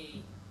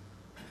CIA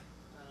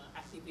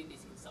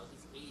activities in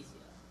Southeast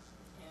Asia.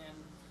 And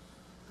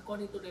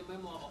according to the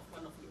memoir of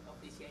one of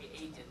the CIA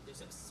agent,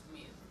 Joseph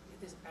Smith,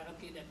 it is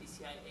apparently that the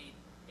CIA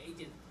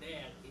agent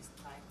there is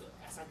trying to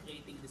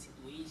exaggerating the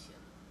situation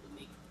to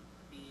make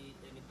the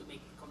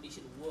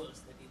condition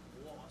worse than it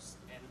was,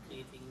 and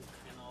creating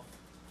kind of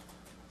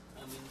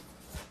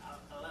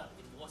alert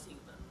in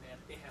Washington that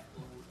they have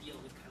to deal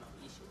with kind of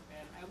issue.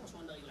 And I was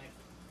wondering, like,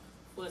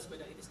 first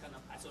whether it is kind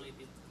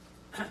isolated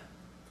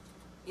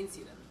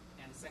incident?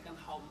 And second,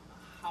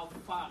 how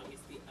far is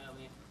the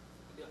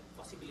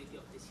possibility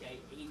of the CIA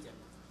agent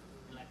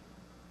like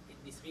in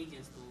these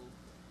regions to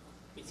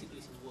make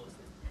situation worse?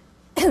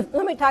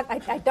 Let me talk.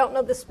 I don't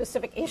know this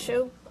specific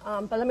issue,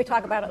 but let me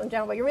talk about it in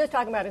general. What you're really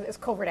talking about is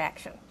covert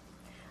action.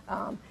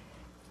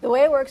 The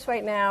way it works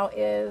right now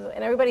is,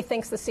 and everybody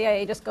thinks the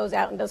CIA just goes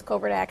out and does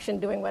covert action,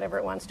 doing whatever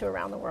it wants to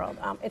around the world.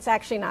 It's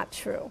actually not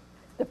true.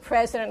 The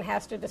president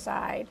has to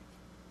decide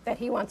that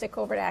he wants a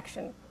covert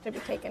action to be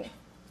taken.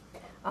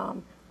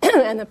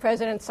 And the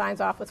president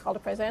signs off what's called a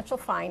presidential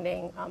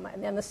finding,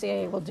 and then the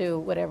CIA will do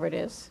whatever it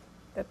is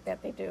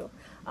that they do.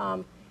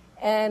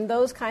 And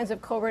those kinds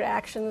of covert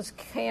actions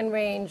can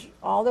range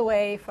all the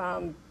way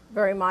from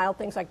very mild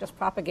things like just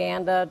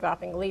propaganda,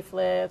 dropping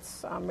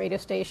leaflets, radio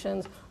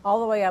stations, all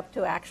the way up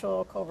to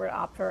actual covert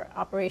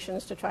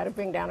operations to try to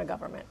bring down a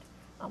government,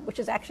 which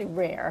is actually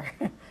rare.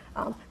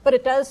 But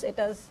it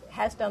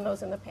has done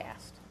those in the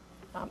past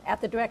at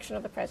the direction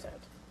of the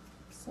president.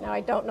 Now, I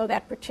don't know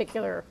that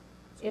particular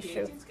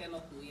issue. Agents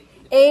cannot do it.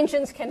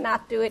 Agents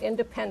cannot do it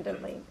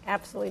independently.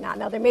 Absolutely not.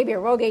 Now, there may be a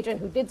rogue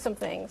agent who did some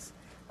things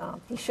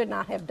he should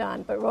not have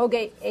done, but rogue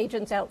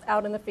agents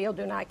out in the field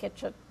do not get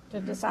to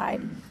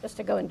decide just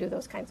to go and do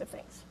those kinds of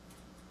things.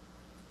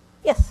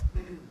 Yes? I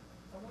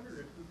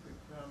wondered if you could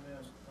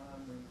comment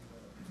on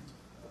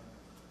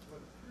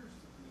what appears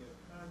to be a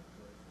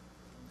conflict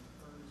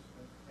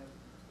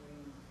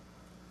between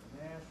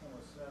the national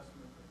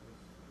assessment that was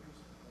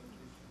recently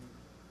issued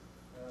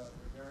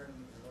regarding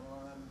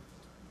Iran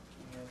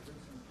and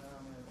recent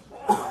comments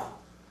by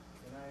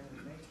the United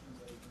Nations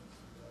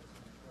agency that's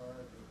in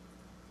charge of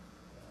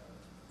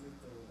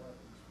nuclear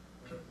weapons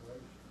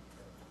proliferation.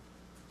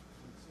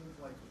 It seems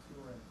like the two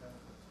are in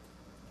conflict.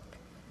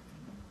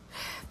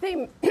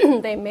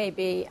 They may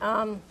be.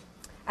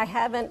 I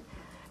haven't.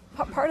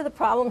 Part of the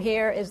problem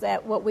here is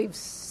that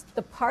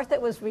the part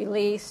that was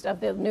released of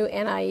the new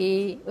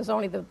NIE was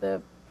only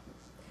the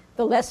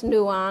less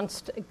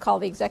nuanced,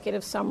 called the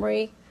executive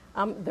summary.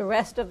 The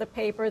rest of the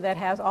paper that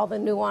has all the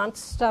nuanced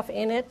stuff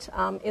in it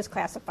is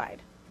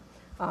classified.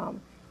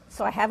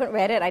 So I haven't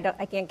read it.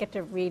 I can't get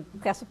to read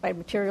classified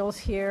materials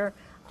here.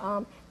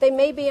 They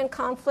may be in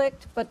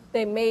conflict, but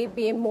they may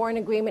be more in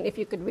agreement if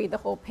you could read the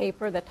whole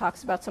paper that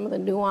talks about some of the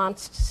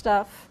nuanced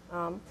stuff.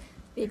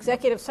 The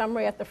executive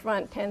summary at the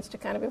front tends to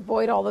kind of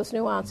avoid all those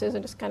nuances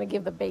and just kind of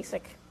give the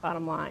basic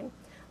bottom line.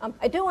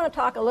 I do want to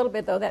talk a little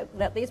bit, though,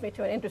 that leads me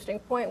to an interesting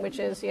point, which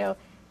is,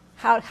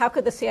 how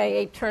could the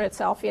CIA turn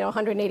itself,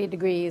 180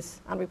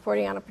 degrees on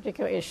reporting on a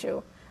particular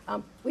issue?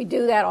 We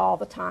do that all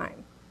the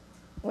time.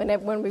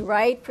 When we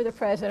write for the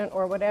president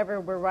or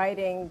whatever, we're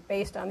writing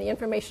based on the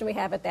information we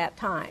have at that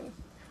time.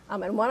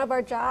 And one of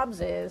our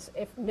jobs is,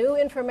 if new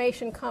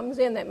information comes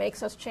in that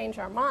makes us change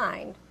our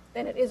mind,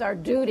 then it is our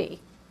duty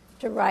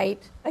to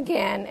write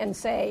again and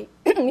say,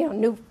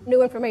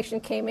 new information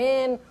came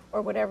in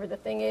or whatever the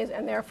thing is,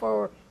 and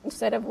therefore,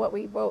 instead of what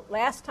we wrote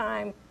last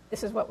time,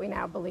 this is what we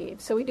now believe.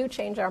 So we do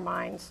change our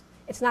minds.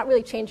 It's not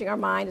really changing our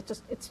mind.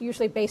 It's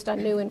usually based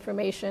on new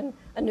information,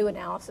 a new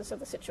analysis of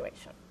the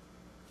situation.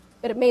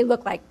 But it may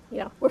look like,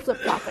 we're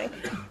flip-flopping.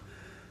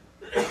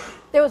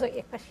 There was a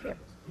question here.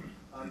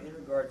 In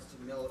regards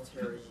to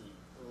military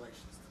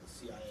relations to the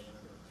CIA and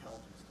other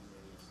intelligence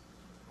communities,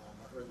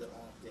 I've heard that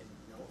often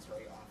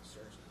military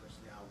officers and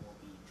personnel will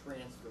be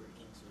transferred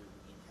into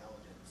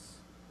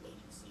intelligence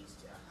agencies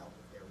to help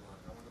with their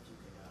work. I wonder if you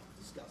could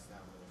discuss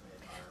that a little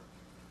bit. Are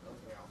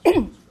military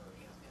officers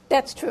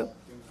That's true.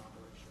 doing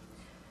operations?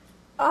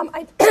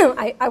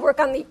 I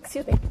work on the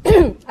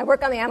I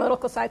work on the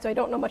analytical side, so I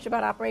don't know much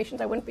about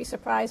operations. I wouldn't be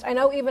surprised. I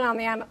know even on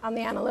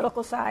the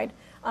analytical side,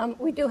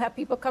 we do have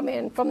people come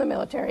in from the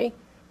military.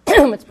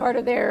 It's part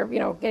of their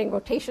getting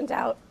rotations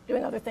out,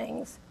 doing other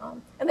things,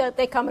 and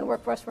they come and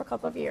work for us for a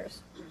couple of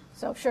years.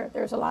 So sure,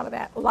 there's a lot of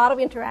that, a lot of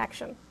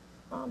interaction,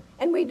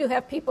 and we do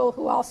have people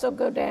who also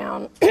go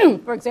down,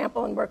 for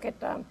example, and work at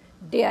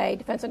DIA,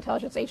 Defense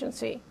Intelligence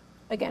Agency,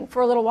 again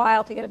for a little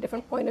while to get a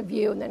different point of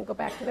view, and then go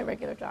back to their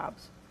regular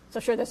jobs. So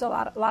sure, there's a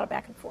lot of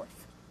back and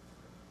forth.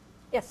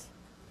 Yes?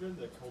 During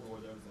the Cold War,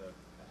 there was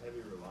a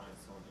heavy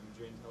reliance on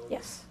imagery intelligence.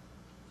 Yes.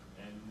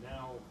 And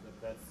now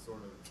that that's sort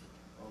of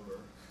over,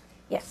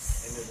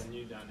 Yes. and there's a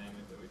new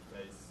dynamic that we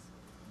face,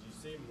 do you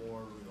see more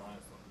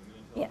reliance on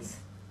human intelligence? Yes.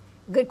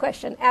 Good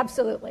question.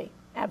 Absolutely.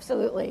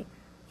 Absolutely.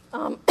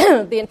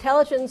 The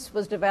intelligence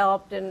was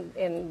developed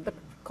in the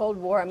Cold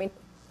War. I mean,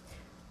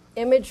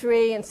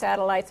 imagery and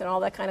satellites and all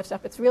that kind of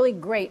stuff, it's really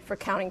great for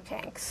counting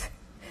tanks.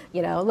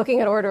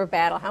 Looking at order of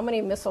battle, how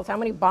many missiles, how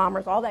many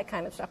bombers, all that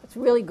kind of stuff. It's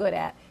really good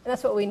at, and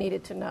that's what we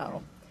needed to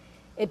know.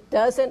 It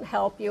doesn't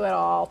help you at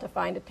all to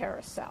find a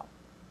terrorist cell.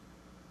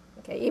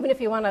 Okay, even if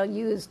you want to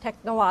use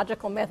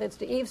technological methods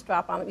to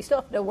eavesdrop on them, you still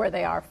have to know where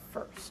they are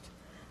first.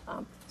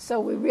 So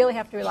we really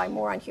have to rely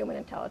more on human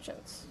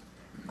intelligence.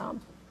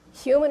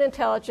 Human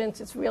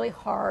intelligence, it's really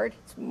hard.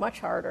 It's much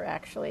harder,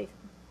 actually.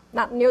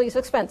 Not nearly as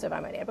expensive,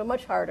 I might add, but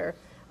much harder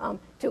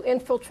to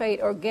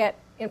infiltrate or get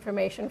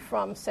information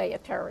from, say, a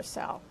terrorist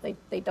cell.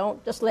 They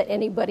don't just let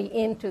anybody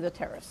into the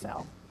terrorist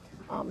cell.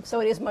 So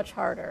it is much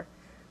harder.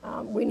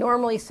 We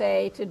normally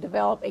say to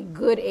develop a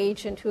good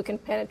agent who can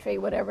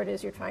penetrate whatever it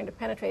is you're trying to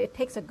penetrate, it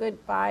takes a good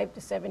 5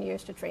 to 7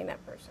 years to train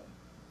that person.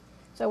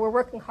 So we're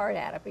working hard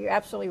at it, but you're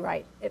absolutely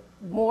right.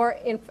 More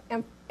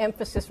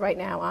emphasis right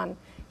now on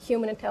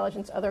human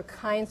intelligence, other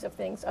kinds of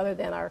things other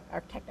than our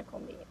technical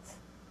needs.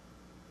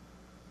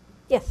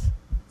 Yes?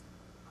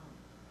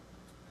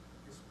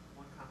 Just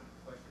one comment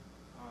and question.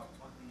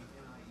 On the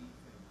NIE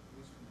thing, at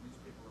least from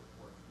newspaper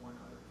reports, one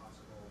other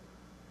possible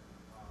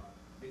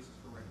basis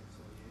for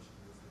reconciliation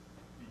is that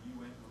the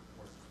UN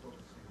report is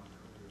focusing on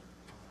earlier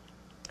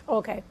time.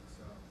 Okay.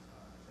 So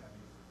that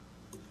may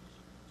be.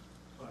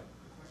 But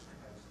the question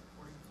I have is,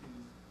 according to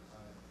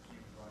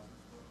James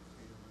Risen's book,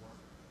 State of War,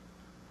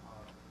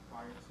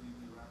 prior to the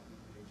Iraqi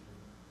invasion,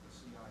 the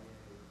CIA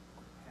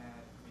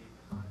had made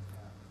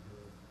contact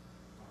with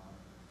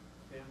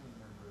family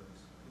members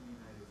in the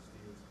United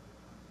States,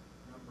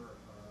 a number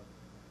of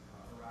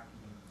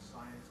Iraqi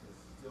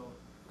scientists still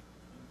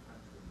in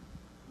country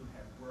who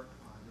had worked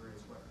on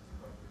various weapons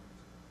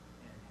programs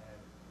and had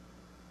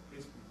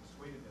basically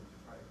persuaded them to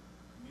try to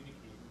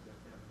communicate with their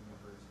family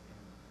members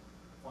and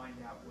find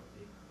out what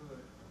they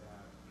could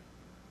about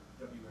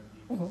WMD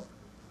in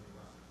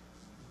Iraq.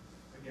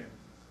 Again,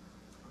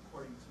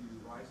 according to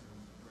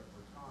Risen's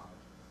reportage,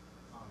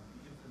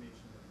 the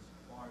information that was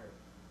acquired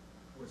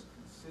was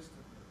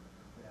consistent with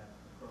that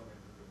the program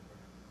had been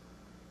banned.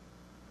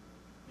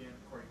 And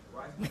according to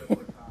Risen's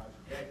reportage,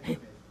 that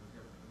information was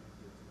never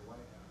communicated to the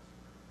White House.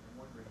 And I'm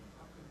wondering,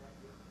 how could that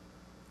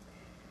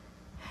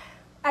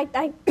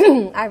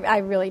be? I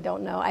really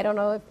don't know. I don't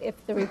know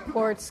if the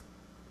reports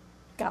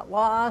got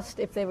lost,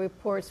 if the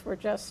reports were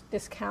just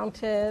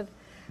discounted.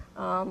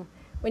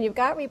 When you've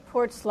got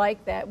reports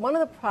like that, one of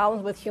the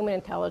problems with human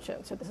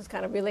intelligence, and this is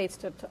kind of relates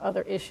to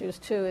other issues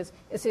too, is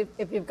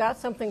if you've got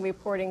something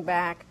reporting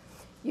back,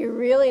 you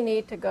really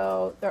need to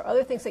go, there are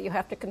other things that you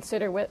have to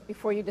consider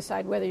before you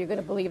decide whether you're going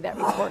to believe that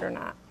report or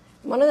not.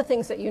 One of the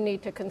things that you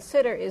need to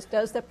consider is,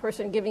 does the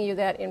person giving you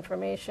that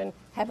information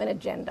have an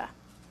agenda?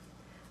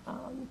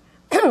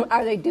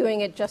 Are they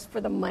doing it just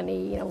for the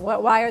money?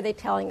 Why are they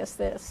telling us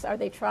this? Are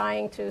they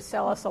trying to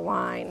sell us a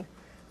line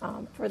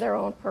for their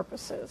own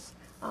purposes?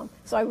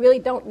 So I really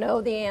don't know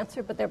the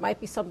answer, but there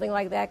might be something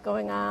like that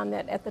going on,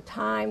 that at the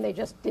time they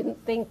just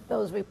didn't think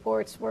those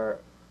reports were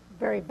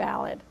very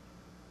valid.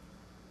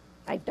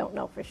 I don't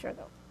know for sure,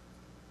 though.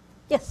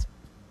 Yes?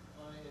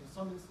 In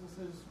some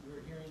instances,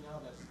 we're hearing now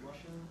that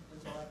Russian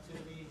intel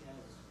activity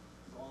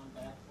has gone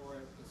back, or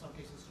in some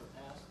cases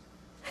surpassed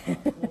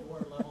Cold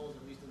War levels,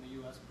 at least in the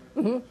U.S.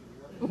 compared to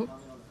Europe. Can you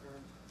comment on the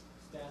current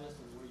status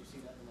and where you see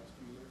that in the next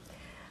few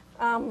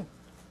years?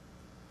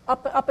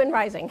 Up and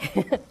rising.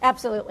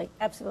 Absolutely.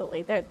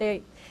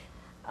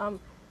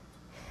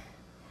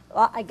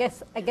 I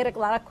guess I get a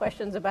lot of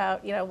questions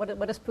about,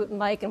 what is Putin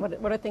like and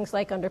what are things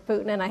like under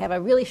Putin, and I have a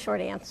really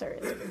short answer.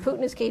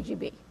 Putin is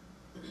KGB.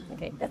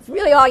 Okay, that's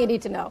really all you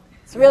need to know.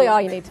 It's really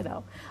all you need to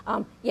know.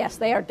 Yes,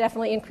 they are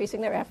definitely increasing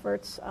their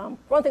efforts. For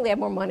one thing, they have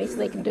more money, so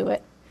they can do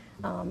it.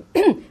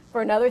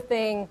 For another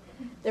thing,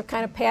 they've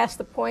kind of passed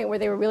the point where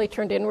they were really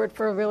turned inward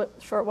for a really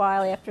short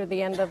while after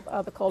the end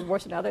of the Cold War.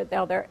 So now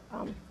they're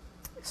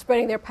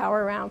spreading their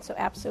power around. So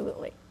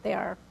absolutely, they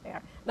are.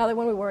 Another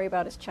one we worry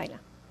about is China.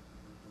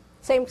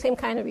 Same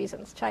kind of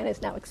reasons. China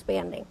is now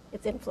expanding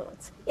its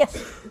influence. Yes?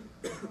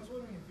 I was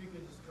wondering if you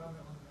could just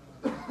comment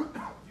on,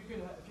 if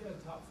you had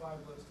a top 5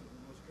 list of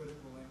the most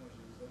critical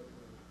languages that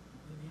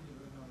you need to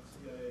know in the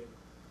CIA,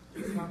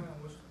 could you comment on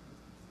which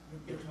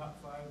your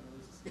top 5, or at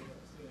least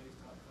CIA's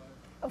top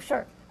 5? Oh,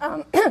 sure.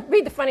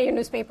 Read the front of your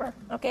newspaper,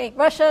 okay?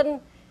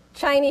 Russian,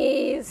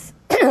 Chinese,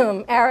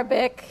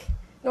 Arabic,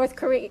 North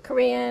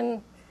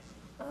Korean.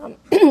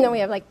 Then we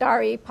have like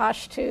Dari,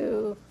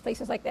 Pashto,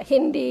 places like that,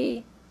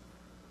 Hindi,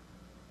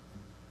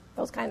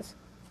 those kinds.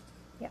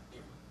 Yeah.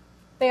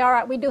 They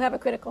are. We do have a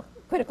critical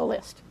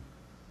list.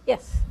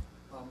 Yes?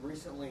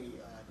 Recently,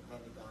 the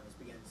Pentagon has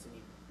beginning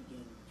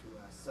to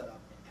set up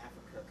an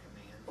Africa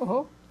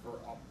command for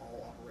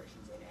all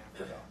operations in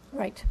Africa.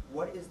 Right.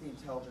 What is the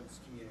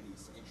intelligence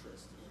community's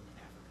interest in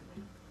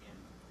Africa?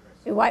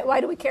 And why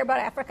do we care about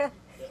Africa?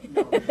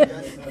 No, does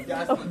the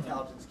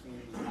intelligence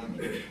community have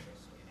any interest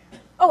in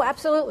Africa? Oh,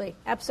 absolutely.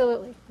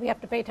 We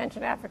have to pay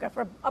attention to Africa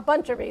for a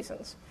bunch of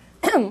reasons.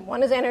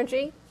 One is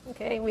energy.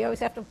 Okay, we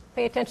always have to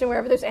pay attention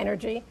wherever there's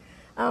energy.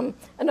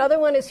 Another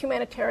one is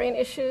humanitarian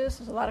issues.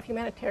 There's a lot of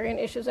humanitarian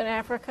issues in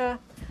Africa.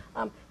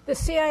 The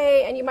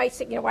CIA, and you might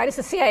say, why does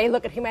the CIA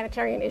look at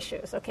humanitarian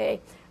issues? Okay,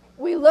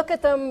 we look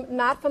at them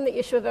not from the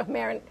issue of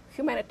the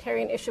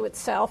humanitarian issue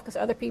itself, because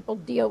other people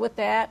deal with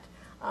that,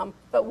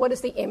 but what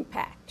is the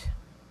impact?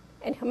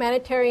 And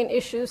humanitarian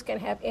issues can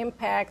have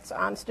impacts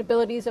on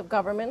stabilities of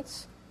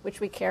governments,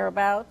 which we care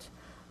about.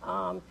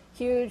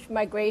 Huge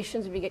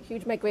migrations, if you get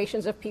huge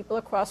migrations of people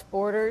across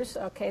borders,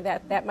 okay,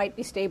 that might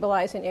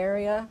destabilize an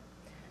area.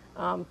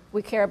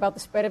 We care about the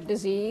spread of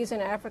disease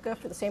in Africa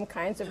for the same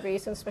kinds of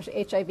reasons,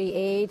 especially HIV,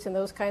 AIDS, and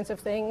those kinds of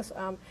things.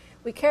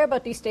 We care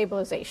about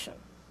destabilization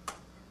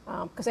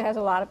because it has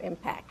a lot of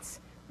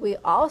impacts. We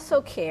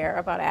also care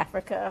about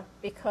Africa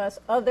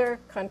because other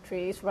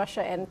countries,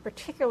 Russia and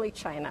particularly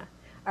China,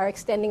 are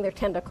extending their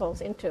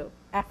tentacles into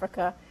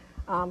Africa.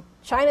 In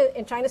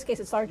China's case,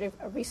 it's largely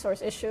a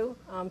resource issue,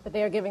 but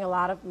they are giving a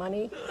lot of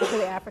money to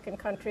the African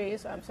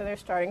countries, so they're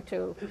starting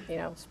to,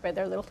 spread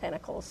their little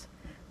tentacles.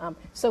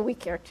 So we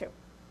care too.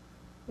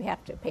 We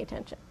have to pay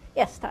attention.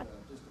 Yes, Todd.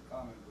 Just a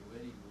comment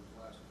relating to those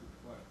last two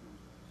questions.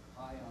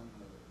 High on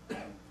the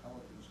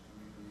intelligence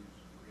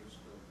community's list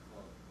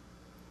of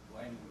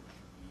language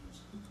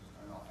needs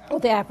are now Well,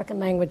 the African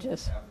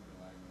languages.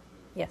 African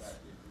languages. Yes. In fact,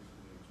 they've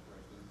recently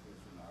expressed interest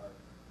in our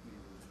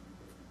university.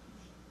 They can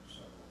teach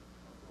several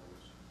of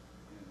those,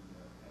 and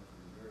for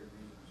the very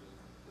reasons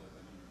that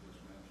Anita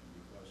just mentioned,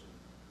 because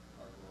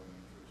of our growing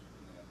interest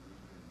in that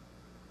region.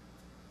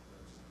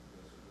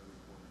 That's a very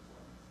important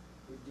point.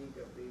 Would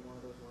Dinka be one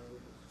of those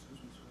languages?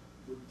 Excuse me, sir.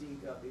 Would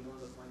Dinka be one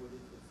of those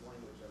languages? It's the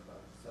language of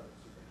Southern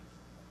Sudan.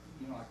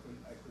 I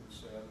couldn't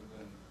say other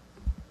than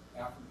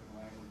African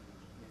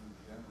languages in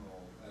general,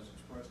 as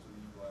expressed to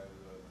me by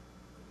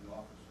the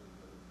officer,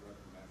 the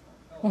Director of National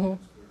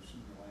Intelligence, their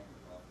senior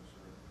language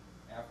officer.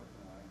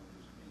 African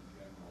languages in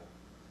general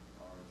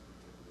are of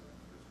particular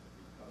interest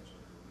because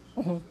of the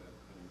reasons that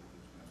Anita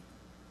just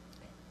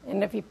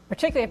mentioned. And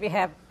particularly if you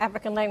have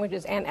African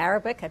languages and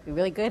Arabic, that'd be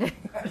really good.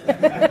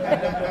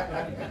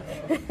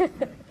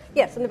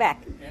 Yes, in the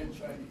back. And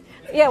Chinese.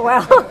 Yeah,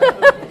 well,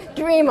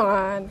 dream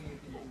on.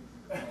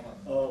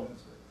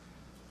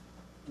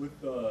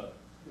 With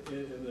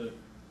in the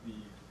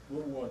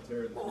World War on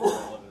Terror, the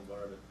London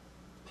environment,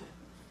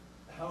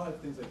 how have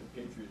things like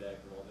the Patriot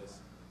Act and all this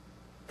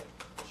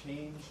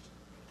changed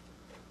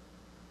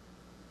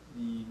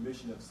the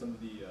mission of some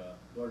of the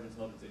large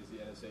intelligence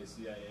agencies, NSA,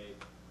 CIA,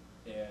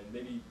 and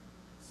maybe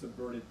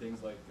subverted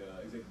things like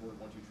Executive Order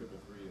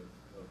 12333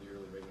 of the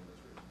early Reagan administration?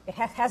 It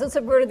hasn't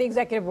subverted the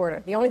executive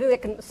order. The only thing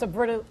that can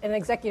subvert an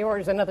executive order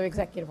is another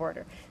executive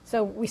order.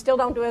 So we still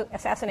don't do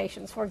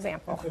assassinations, for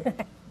example.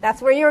 That's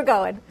where you were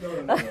going.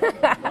 No.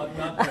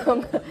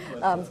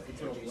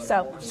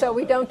 So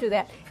we don't do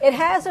that. It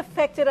has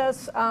affected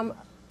us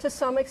to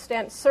some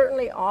extent.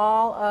 Certainly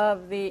all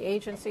of the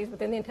agencies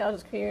within the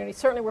intelligence community,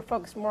 certainly we're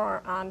focused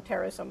more on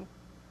terrorism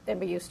than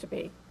we used to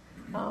be.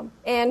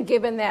 And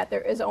given that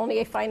there is only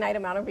a finite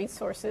amount of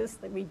resources,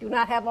 that we do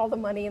not have all the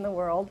money in the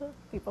world.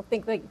 People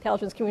think the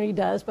intelligence community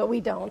does, but we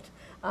don't.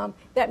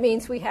 That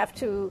means we have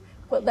to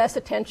put less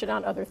attention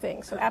on other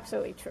things. So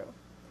absolutely true.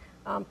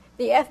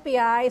 The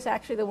FBI is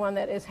actually the one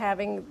that is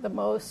having the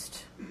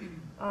most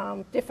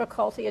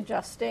difficulty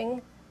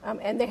adjusting,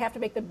 and they have to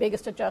make the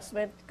biggest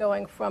adjustment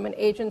going from an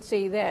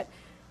agency that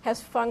has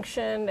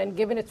functioned and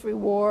given its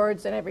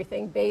rewards and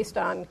everything based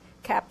on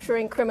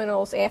capturing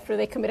criminals after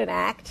they commit an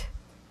act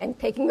and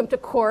taking them to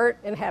court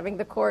and having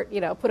the court,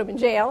 put them in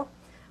jail.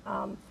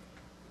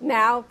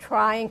 Now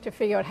trying to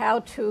figure out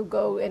how to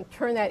go and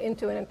turn that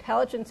into an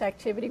intelligence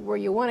activity where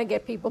you want to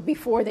get people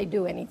before they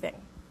do anything.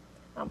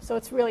 So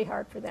it's really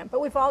hard for them.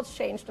 But we've all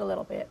changed a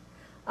little bit.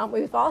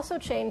 We've also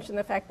changed in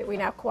the fact that we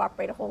now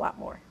cooperate a whole lot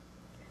more.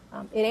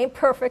 It ain't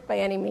perfect by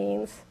any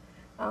means.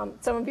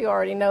 Some of you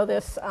already know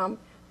this.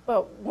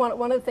 But one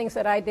of the things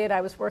that I did,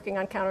 I was working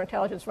on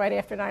counterintelligence right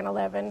after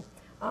 9/11.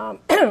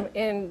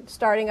 In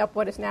starting up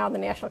what is now the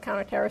National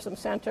Counterterrorism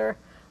Center,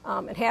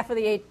 and half of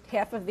the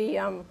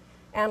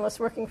analysts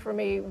working for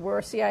me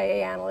were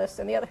CIA analysts,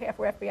 and the other half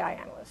were FBI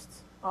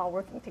analysts, all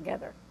working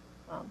together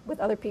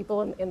with other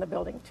people in the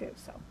building too.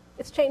 So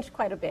it's changed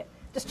quite a bit.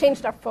 Just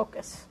changed our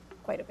focus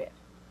quite a bit.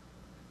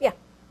 Yeah.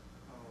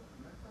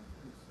 My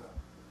question is,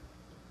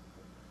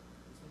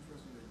 it's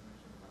interesting that you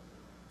mentioned about the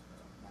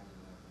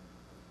 9/11.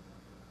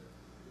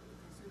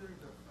 Considering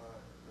the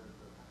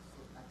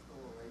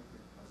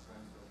accelerated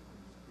sense of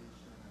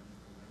communication and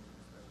information,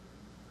 especially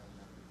in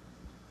Africa,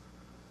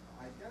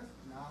 I guess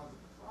now the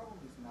problem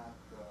is not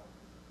the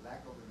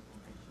lack of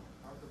information.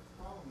 The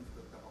problem is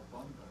the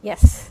abundance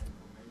Yes. of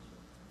information.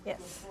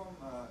 Yes. So from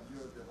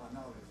the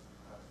analysis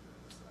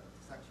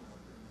section of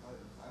the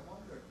intelligence, I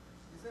wonder,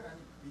 is there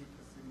any big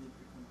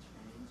significant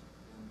change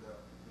in the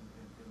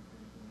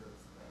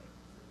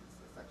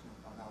section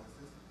of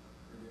analysis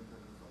in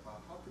terms of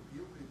how to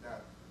deal with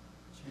that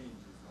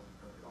changes of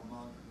the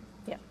amount of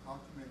information, Yeah.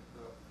 how to make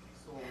the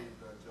solid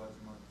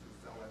judgment to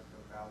select the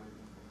valid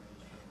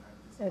information and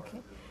discard Okay.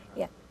 the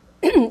Yeah.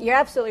 You're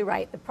absolutely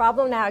right. The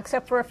problem now,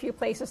 except for a few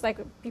places like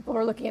people who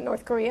are looking at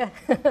North Korea,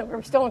 where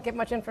we still don't get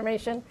much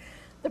information,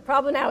 the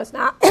problem now is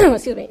not,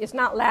 it's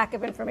not lack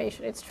of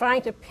information. It's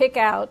trying to pick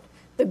out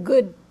the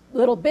good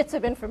little bits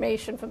of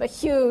information from the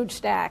huge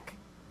stack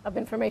of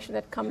information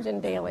that comes in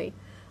daily.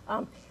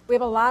 We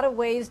have a lot of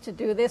ways to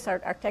do this.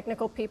 Our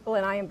technical people,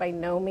 and I am by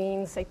no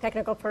means a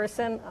technical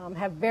person,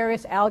 have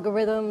various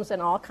algorithms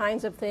and all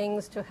kinds of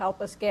things to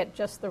help us get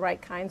just the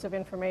right kinds of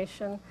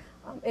information.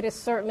 It is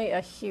certainly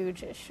a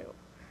huge issue.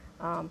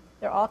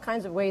 There are all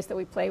kinds of ways that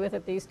we play with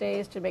it these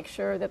days to make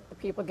sure that the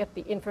people get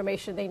the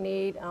information they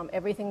need,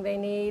 everything they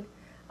need.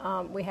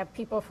 We have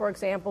people, for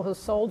example, whose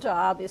sole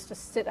job is to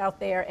sit out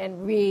there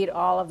and read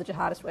all of the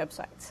jihadist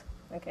websites,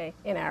 okay,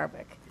 in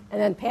Arabic.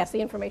 and then pass the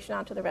information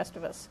on to the rest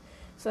of us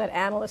so that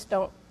analysts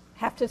don't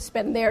have to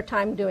spend their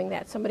time doing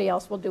that. Somebody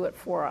else will do it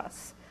for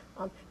us.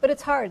 But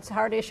it's hard. It's a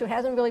hard issue. It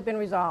hasn't really been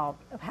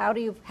resolved. Of how do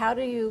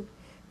you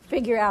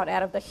figure out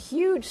of the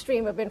huge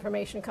stream of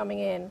information coming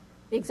in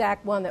the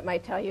exact one that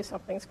might tell you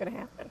something's going to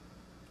happen?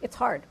 It's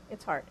hard.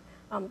 It's hard.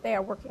 They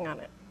are working on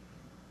it.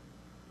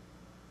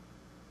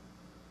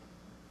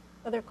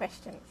 Other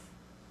questions?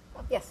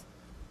 Yes?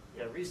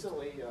 Yeah,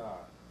 recently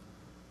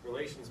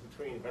relations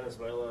between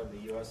Venezuela and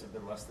the U.S. have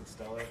been less than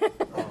stellar.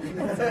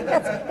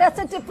 That's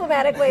a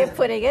diplomatic way of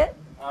putting it.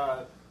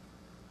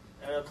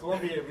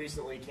 Colombia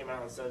recently came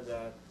out and said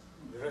that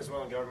the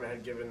Venezuelan government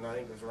had given, I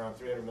think it was around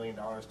 $300 million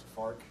to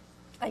FARC.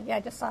 Yeah, I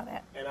just saw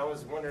that. And I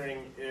was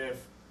wondering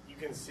if you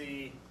can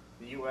see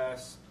the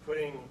U.S.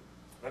 putting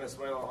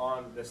Venezuela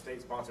on the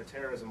state-sponsored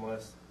terrorism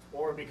list,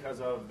 or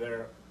because of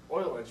their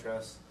oil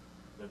interests,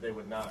 that they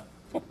would not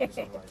do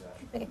something like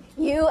that.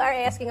 You are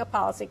asking a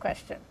policy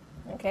question,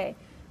 okay?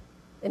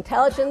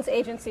 Intelligence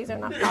agencies are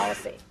not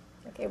policy.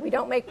 Okay, we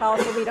don't make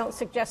policy, we don't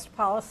suggest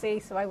policy,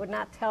 so I would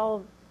not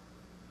tell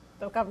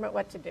the government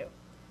what to do.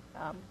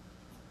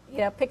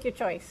 Pick your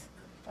choice.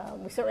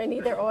 We certainly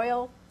need their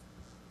oil.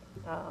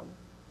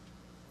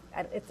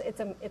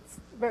 It's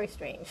very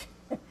strange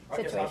I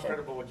situation. guess how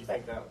credible would you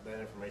think that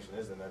information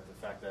is, and that the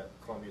fact that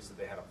Colombia said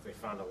they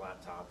found a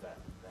laptop that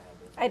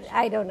had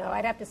I don't know.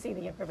 I'd have to see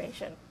the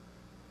information.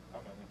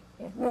 Okay,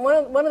 thank Yeah.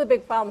 One of the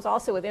big problems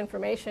also with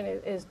information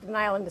is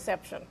denial and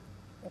deception.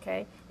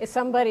 Okay, is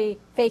somebody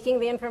faking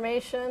the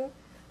information?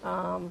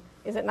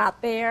 Is it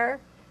not there?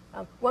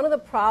 One of the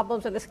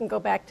problems, and this can go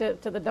back to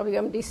the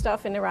WMD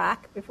stuff in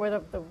Iraq before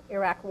the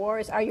Iraq war,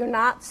 is are you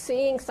not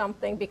seeing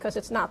something because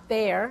it's not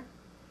there,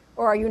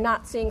 or are you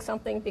not seeing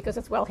something because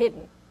it's well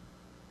hidden?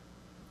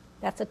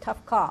 That's a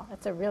tough call.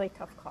 That's a really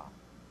tough call.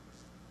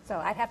 So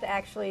I'd have to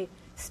actually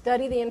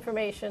study the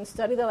information,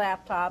 study the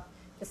laptop,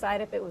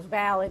 decide if it was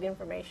valid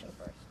information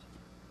first.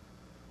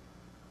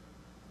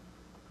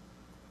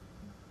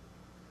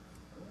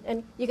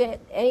 And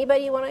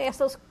anybody you want to ask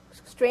those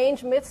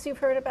strange myths you've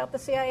heard about the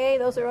CIA?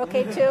 Those are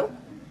okay too?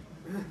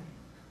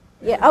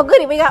 Yeah. Oh,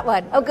 goody, we got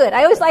one. Oh, good.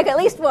 I always like at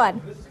least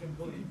one. This is a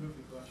completely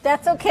goofy question.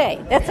 That's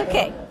okay. That's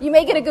okay. You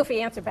may get a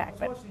goofy answer back, I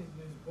but was watching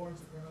these born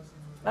supremacy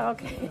movies.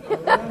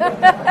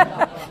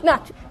 okay.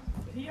 Not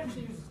He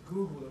actually uses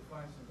Google to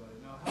find somebody.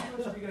 Now, how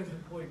much do you guys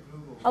employ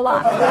Google? a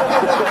lot.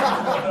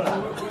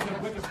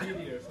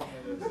 Wikipedia or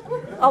something like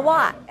this. A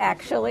lot,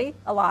 actually,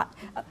 a lot.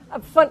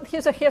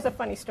 Here's a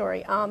funny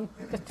story. To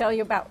tell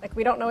you about,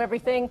 we don't know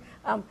everything.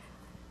 I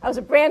was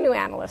a brand new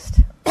analyst.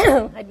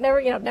 I'd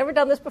never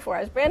done this before. I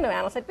was a brand new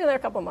analyst. I'd been there a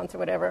couple of months or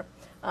whatever.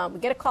 We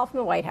get a call from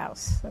the White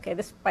House. Okay,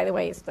 this, by the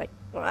way, is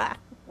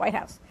White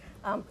House.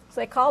 So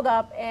they called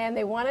up and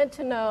they wanted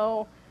to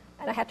know,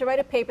 and I had to write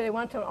a paper. They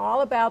wanted to know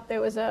all about.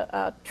 There was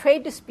a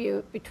trade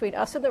dispute between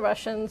us and the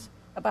Russians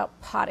about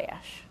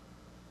potash.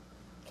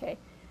 Okay.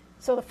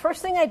 So the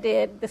first thing I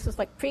did, this was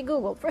like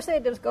pre-Google, the first thing I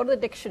did was go to the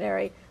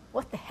dictionary.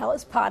 What the hell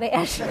is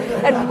potash?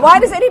 And why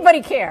does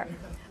anybody care?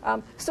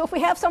 So if we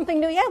have something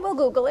new, yeah, we'll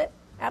Google it.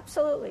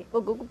 Absolutely.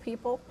 We'll Google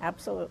people.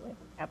 Absolutely.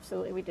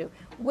 Absolutely we do.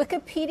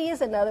 Wikipedia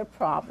is another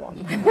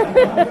problem.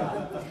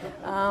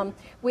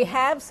 We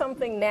have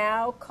something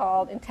now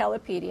called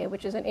Intellipedia,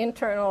 which is an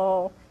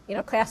internal,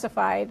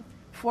 classified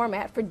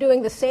format for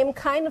doing the same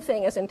kind of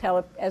thing as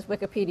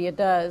Wikipedia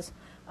does,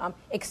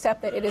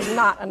 except that it is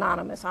not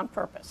anonymous on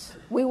purpose.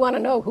 We want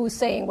to know who's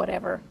saying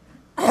whatever.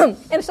 And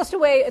it's just a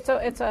way, it's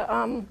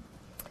an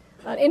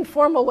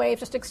informal way of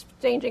just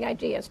exchanging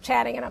ideas,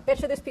 chatting, and I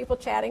bet you there's people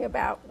chatting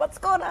about what's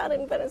going on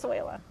in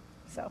Venezuela.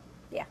 So,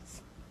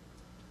 yes.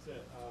 To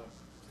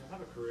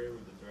have a career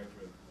with the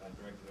director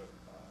of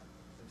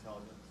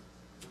intelligence,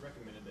 it's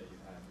recommended that you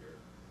have your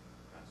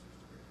master's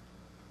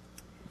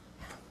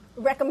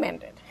degree.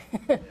 Recommended.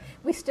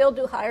 We still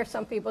do hire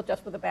some people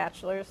just with a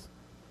bachelor's,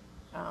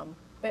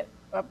 but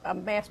a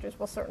master's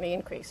will certainly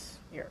increase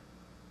your.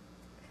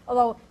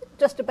 Although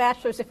just a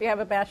bachelor's, if you have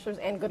a bachelor's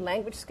and good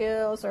language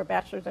skills, or a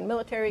bachelor's in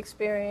military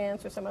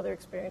experience, or some other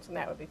experience, then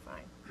that would be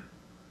fine. Can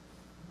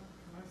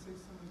I say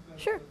something?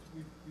 Sure.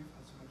 We've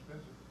had so much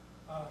better.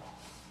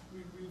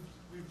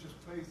 We've just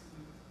placed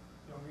a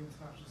young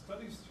international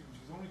studies student.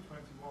 She's only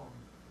 21.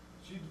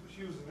 She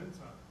was an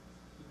intern.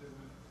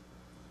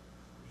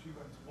 She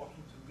went to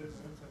Washington, did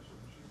an internship,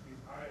 and she's been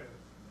hired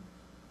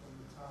from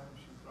the time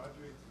she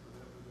graduated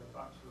with a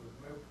bachelor of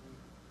male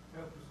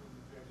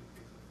presumably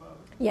educated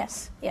further.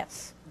 Yes,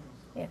 yes.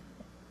 Yeah.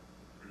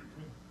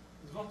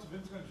 There's lots of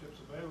internships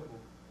available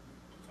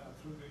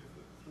through these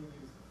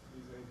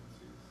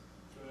agencies.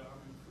 Through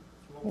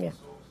open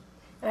source.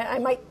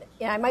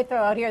 I might throw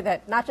out here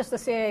that not just the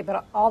CIA,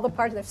 but all the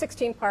parts. There's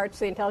 16 parts of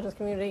the intelligence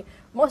community.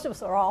 Most of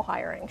us are all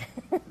hiring.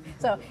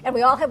 And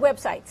we all have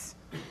websites.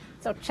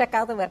 So check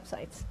out the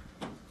websites.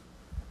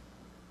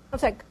 I'm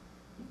sorry.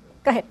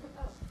 Go ahead.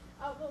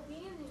 Well,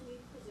 being in the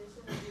unique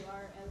position that you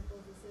are as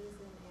both a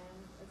citizen and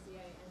a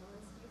CIA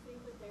analyst, do you think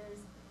that there's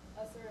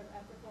a sort of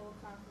ethical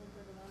conflict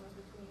or dilemma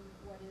between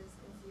what is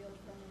concealed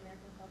from the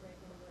American public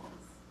and what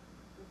is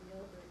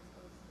revealed or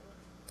exposed to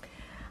it?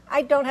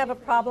 I don't have a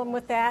problem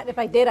with that. If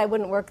I did, I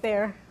wouldn't work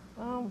there.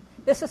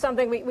 This is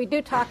something we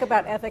do talk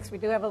about ethics. We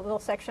do have a little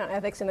section on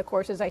ethics in the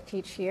courses I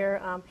teach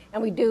here,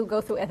 and we do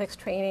go through ethics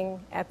training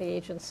at the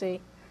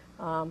agency,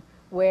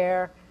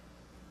 where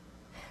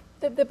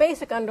the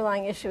basic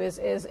underlying issue is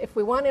if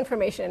we want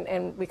information,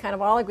 and we kind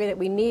of all agree that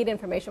we need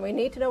information, we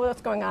need to know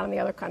what's going on in the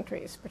other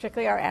countries,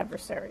 particularly our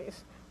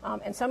adversaries.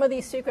 And some of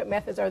these secret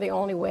methods are the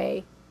only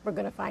way we're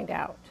going to find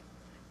out.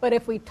 But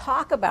if we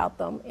talk about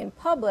them in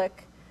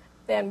public,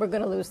 then we're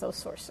going to lose those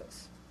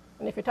sources.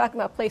 And if you're talking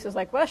about places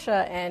like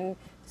Russia and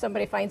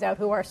somebody finds out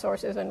who our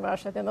source is in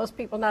Russia, then those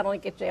people not only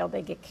get jailed,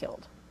 they get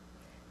killed.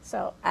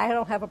 So I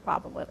don't have a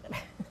problem with it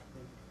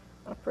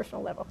on a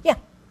personal level. Yeah?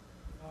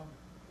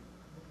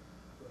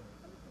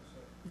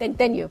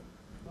 Then you. You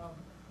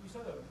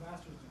said a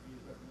master's degree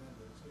is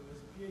recommended. So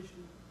is a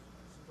PhD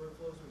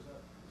superfluous or is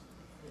that?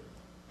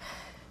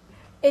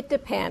 It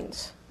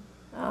depends.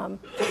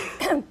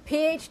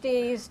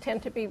 PhDs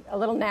tend to be a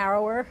little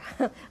narrower.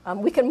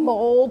 We can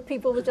mold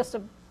people with just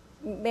a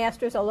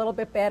master's a little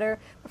bit better.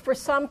 But for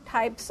some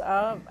types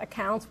of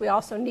accounts, we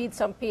also need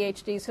some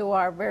PhDs who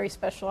are very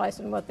specialized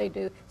in what they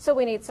do. So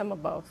we need some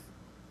of both.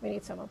 Yes. All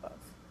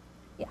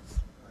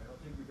right, I'll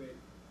take your bait.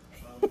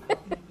 How can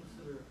you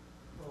consider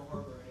Pearl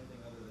Harbor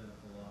anything other than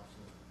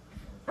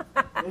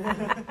a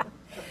philosophy?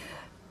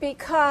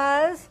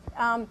 Because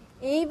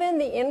even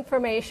the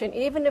information,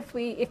 even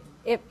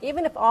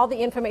if all the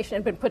information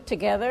had been put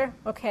together,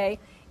 okay,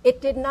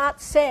 it did not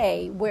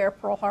say where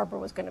Pearl Harbor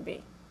was going to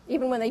be,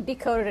 even when they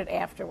decoded it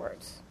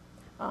afterwards.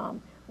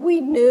 We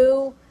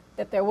knew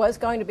that there was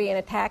going to be an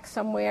attack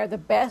somewhere. The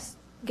best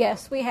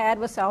guess we had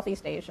was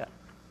Southeast Asia,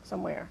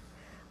 somewhere.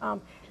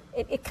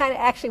 It kind of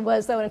actually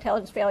was, though, an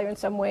intelligence failure in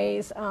some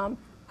ways.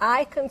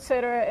 I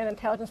consider an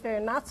intelligence failure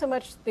not so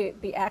much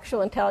the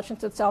actual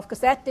intelligence itself,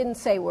 because that didn't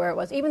say where it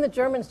was. Even the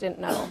Germans didn't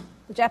know.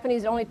 The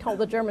Japanese only told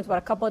the Germans about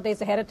a couple of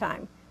days ahead of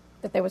time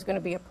that there was going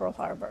to be a Pearl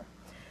Harbor.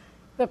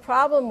 The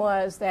problem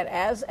was that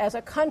as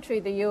a country,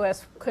 the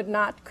U.S. could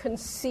not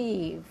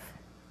conceive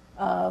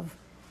of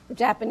the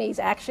Japanese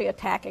actually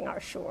attacking our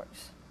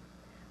shores.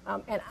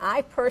 And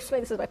I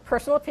personally, this is my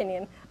personal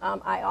opinion,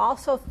 I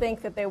also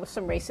think that there was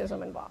some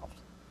racism involved.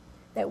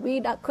 That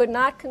we could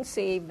not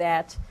conceive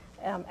that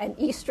an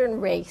Eastern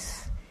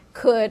race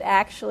could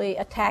actually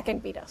attack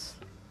and beat us.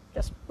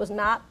 Just was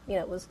not,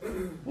 it was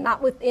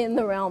not within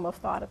the realm of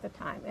thought at the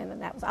time.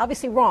 And that was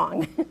obviously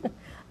wrong.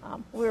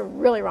 We were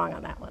really wrong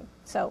on that one.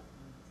 So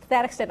to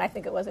that extent, I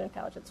think it was an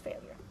intelligence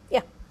failure.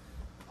 Yeah?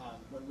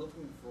 When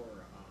looking for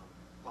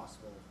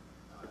possible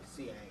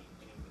CIA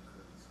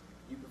recruits,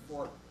 do you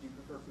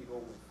prefer people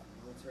with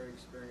military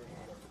experience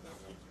or without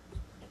military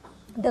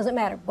experience? Doesn't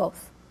matter.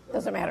 Both.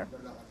 Doesn't matter.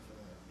 What about like for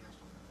the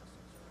National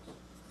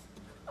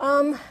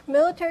Investigation Service?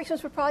 Military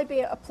experience would probably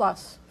be a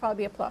plus. Probably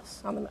be a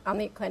plus on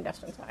the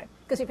clandestine side,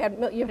 because you've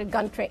had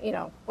gun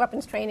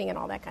weapons training and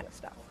all that kind of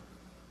stuff.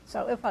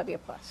 So it would probably be a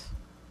plus.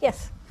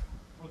 Yes.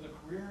 For the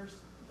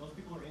careers, those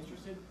people who are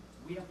interested,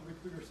 we have the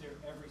recruiters here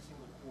every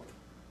single quarter,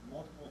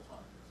 multiple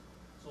times.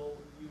 So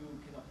you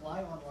can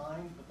apply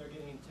online, but they're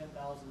getting 10,000,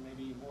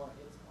 maybe more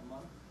hits a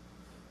month.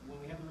 When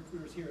we have the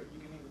recruiters here,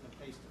 you can meet with them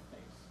face to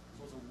face.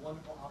 So it's a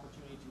wonderful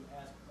opportunity to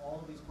ask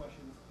all of these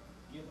questions,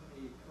 give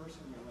a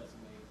person your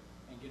resume,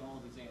 and get all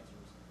of these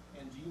answers.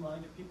 And do you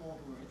mind if people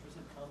who are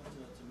interested come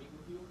to meet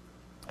with you?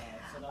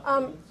 Set up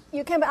meetings?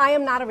 You can. I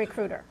am not a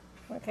recruiter.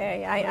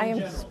 Okay, I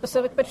am general,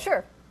 specific, but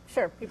sure,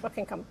 people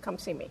can come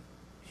see me.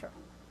 Sure.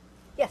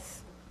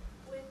 Yes.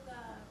 With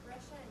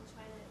Russia and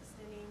China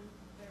extending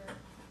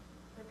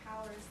their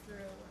powers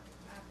through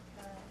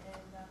Africa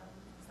and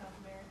South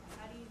America,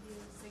 how do you view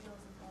signals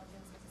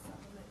intelligence as a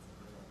supplement to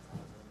human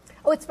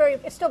intelligence? Oh,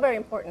 it's still very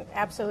important,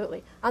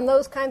 absolutely. On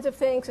those kinds of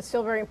things, it's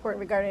still very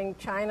important regarding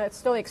China. It's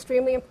still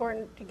extremely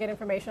important to get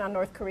information on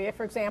North Korea,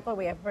 for example.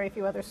 We have very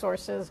few other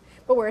sources.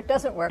 But where it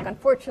doesn't work,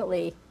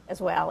 unfortunately, as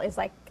well, is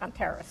like on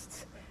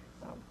terrorists.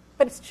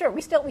 But it's sure,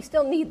 we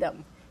still need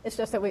them. It's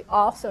just that we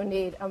also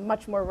need a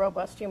much more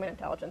robust human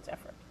intelligence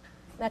effort.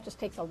 And that just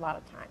takes a lot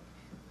of time.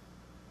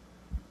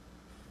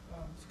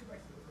 Just go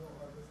back to the Pearl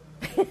Harbor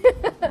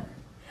thing.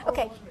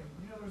 Okay. I was wondering,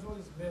 there's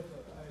always this myth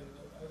that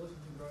I listened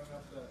to growing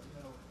up that,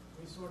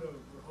 we sort of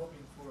were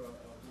hoping for a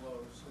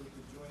blow so we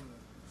could join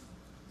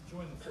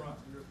the front,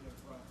 the European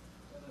front,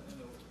 and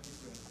the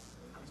East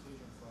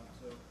Asian front.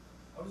 So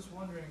I was just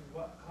wondering,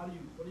 what do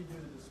you do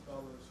to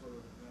dispel those sort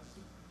of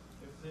myths?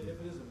 If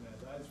it is a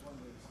myth, I just wanted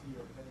to see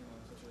your opinion on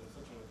such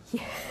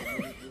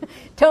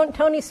a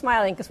Tony's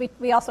smiling because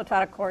we also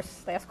taught a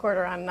course last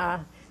quarter on the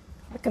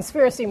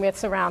conspiracy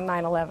myths around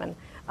 9/11.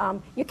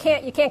 You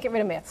can't get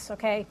rid of myths,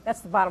 okay?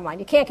 That's the bottom line.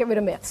 You can't get rid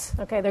of myths,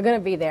 okay? They're going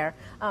to be there.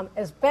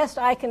 As best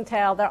I can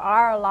tell, there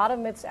are a lot of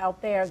myths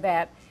out there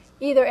that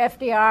either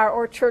FDR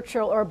or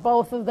Churchill or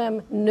both of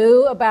them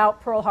knew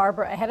about Pearl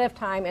Harbor ahead of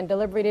time and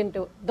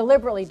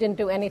deliberately didn't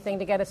do anything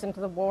to get us into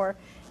the war.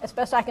 As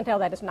best I can tell,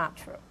 that is not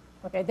true.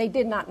 Okay, they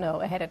did not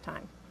know ahead of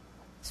time,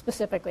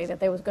 specifically, that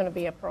there was going to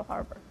be a Pearl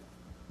Harbor.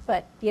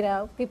 But,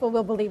 people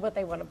will believe what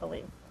they want to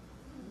believe.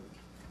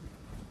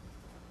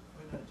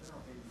 When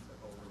General Hayden took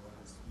over, one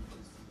of his speeches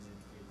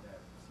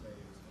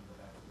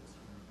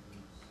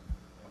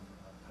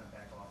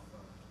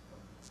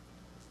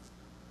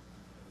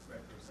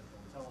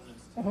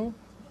Mhm.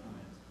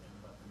 humans and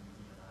let the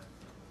DNI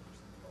take over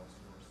some of all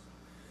source.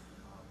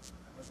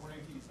 I was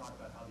wondering if you could talk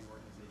about how the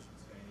organization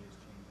CIA is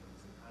changing.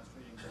 Is it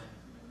concentrating more on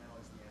human now?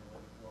 Is the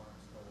analytical arm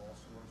still all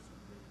source? Or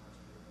do they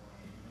concentrate more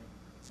on human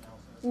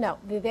analysis? No,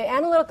 the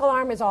analytical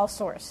arm is all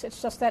source.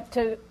 It's just that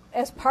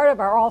as part of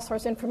our all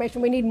source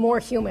information, we need more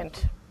human.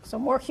 So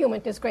more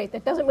human is great.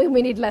 That doesn't mean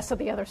we need less of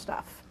the other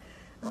stuff.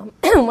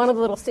 One of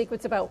the little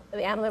secrets about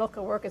the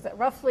analytical work is that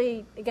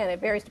roughly, again, it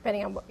varies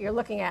depending on what you're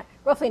looking at,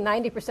 roughly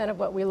 90% of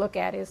what we look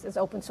at is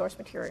open source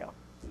material.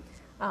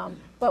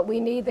 But we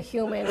need the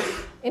human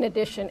in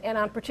addition, and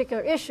on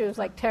particular issues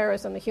like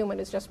terrorism, the human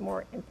is just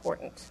more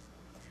important.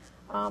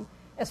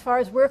 As far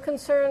as we're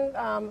concerned,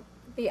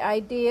 the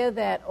idea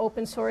that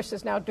open source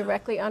is now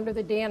directly under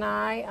the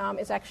DNI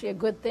is actually a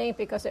good thing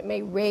because it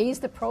may raise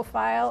the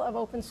profile of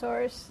open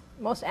source.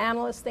 Most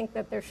analysts think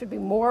that there should be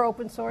more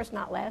open source,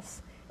 not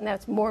less, and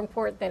that's more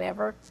important than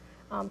ever.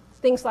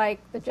 Things like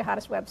the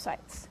jihadist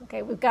websites.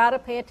 Okay, we've got to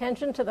pay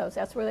attention to those.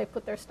 That's where they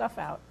put their stuff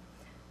out.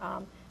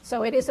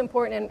 So it is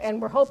important,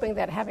 and we're hoping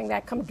that having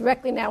that come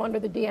directly now under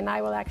the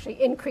DNI will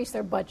actually increase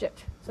their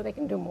budget so they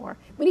can do more.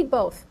 We need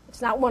both.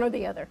 It's not one or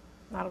the other,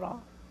 not at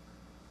all.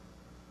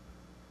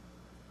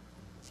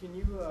 Can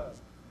you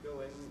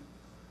go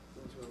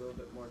into a little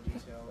bit more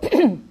detail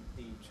on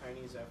the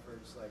Chinese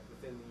efforts, like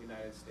within the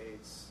United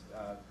States,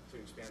 to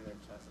expand their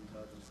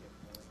intelligence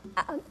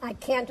capability? I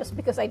can't just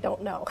because I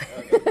don't know.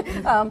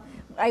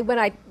 Okay. When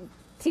I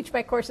teach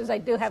my courses, I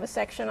do have a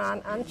section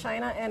on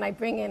China, and I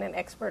bring in an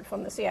expert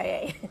from the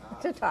CIA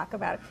to talk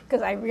about it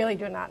because I really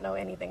do not know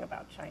anything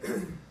about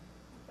China.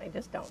 I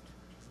just don't.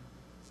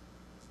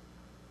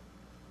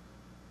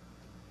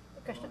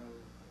 Question?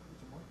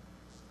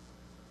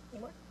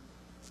 Any more?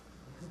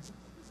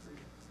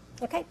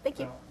 Okay, thank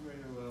you. I'm going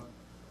to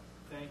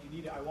thank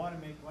Anita. I want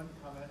to make one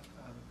comment,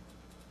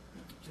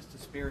 just to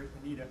spare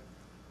Anita.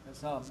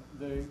 As,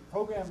 the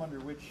program under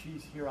which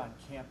she's here on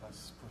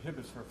campus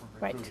prohibits her from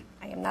recruiting.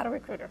 Right. I am not a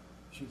recruiter.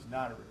 She's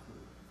not a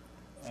recruiter.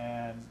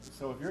 And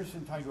so if you're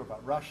interested in talking to her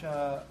about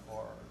Russia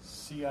or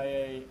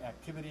CIA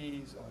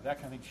activities or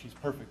that kind of thing, she's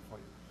perfect for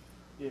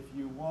you. If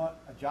you want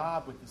a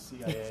job with the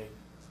CIA,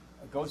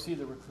 go see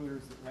the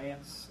recruiters that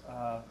Lance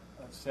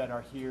said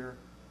are here.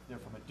 They're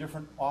from a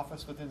different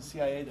office within the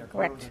CIA. They're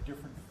here with a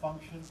different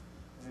function.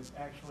 And it's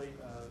actually,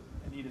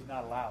 Anita's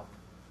not allowed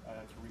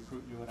to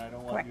recruit you, and I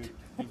don't want you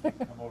to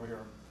come over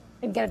here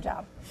and get a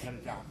job.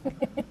 With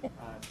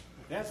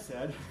that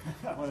said,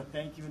 I want to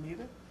thank you,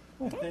 Anita,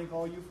 and thank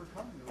all you for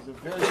coming. It was a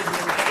very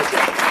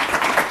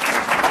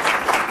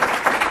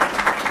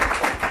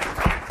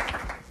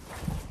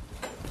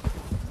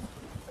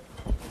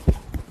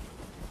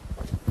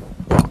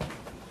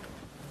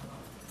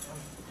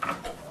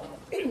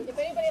If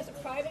anybody has a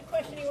private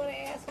question you want to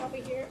ask, I'll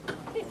be here.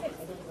 Thank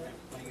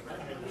you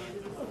very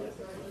much.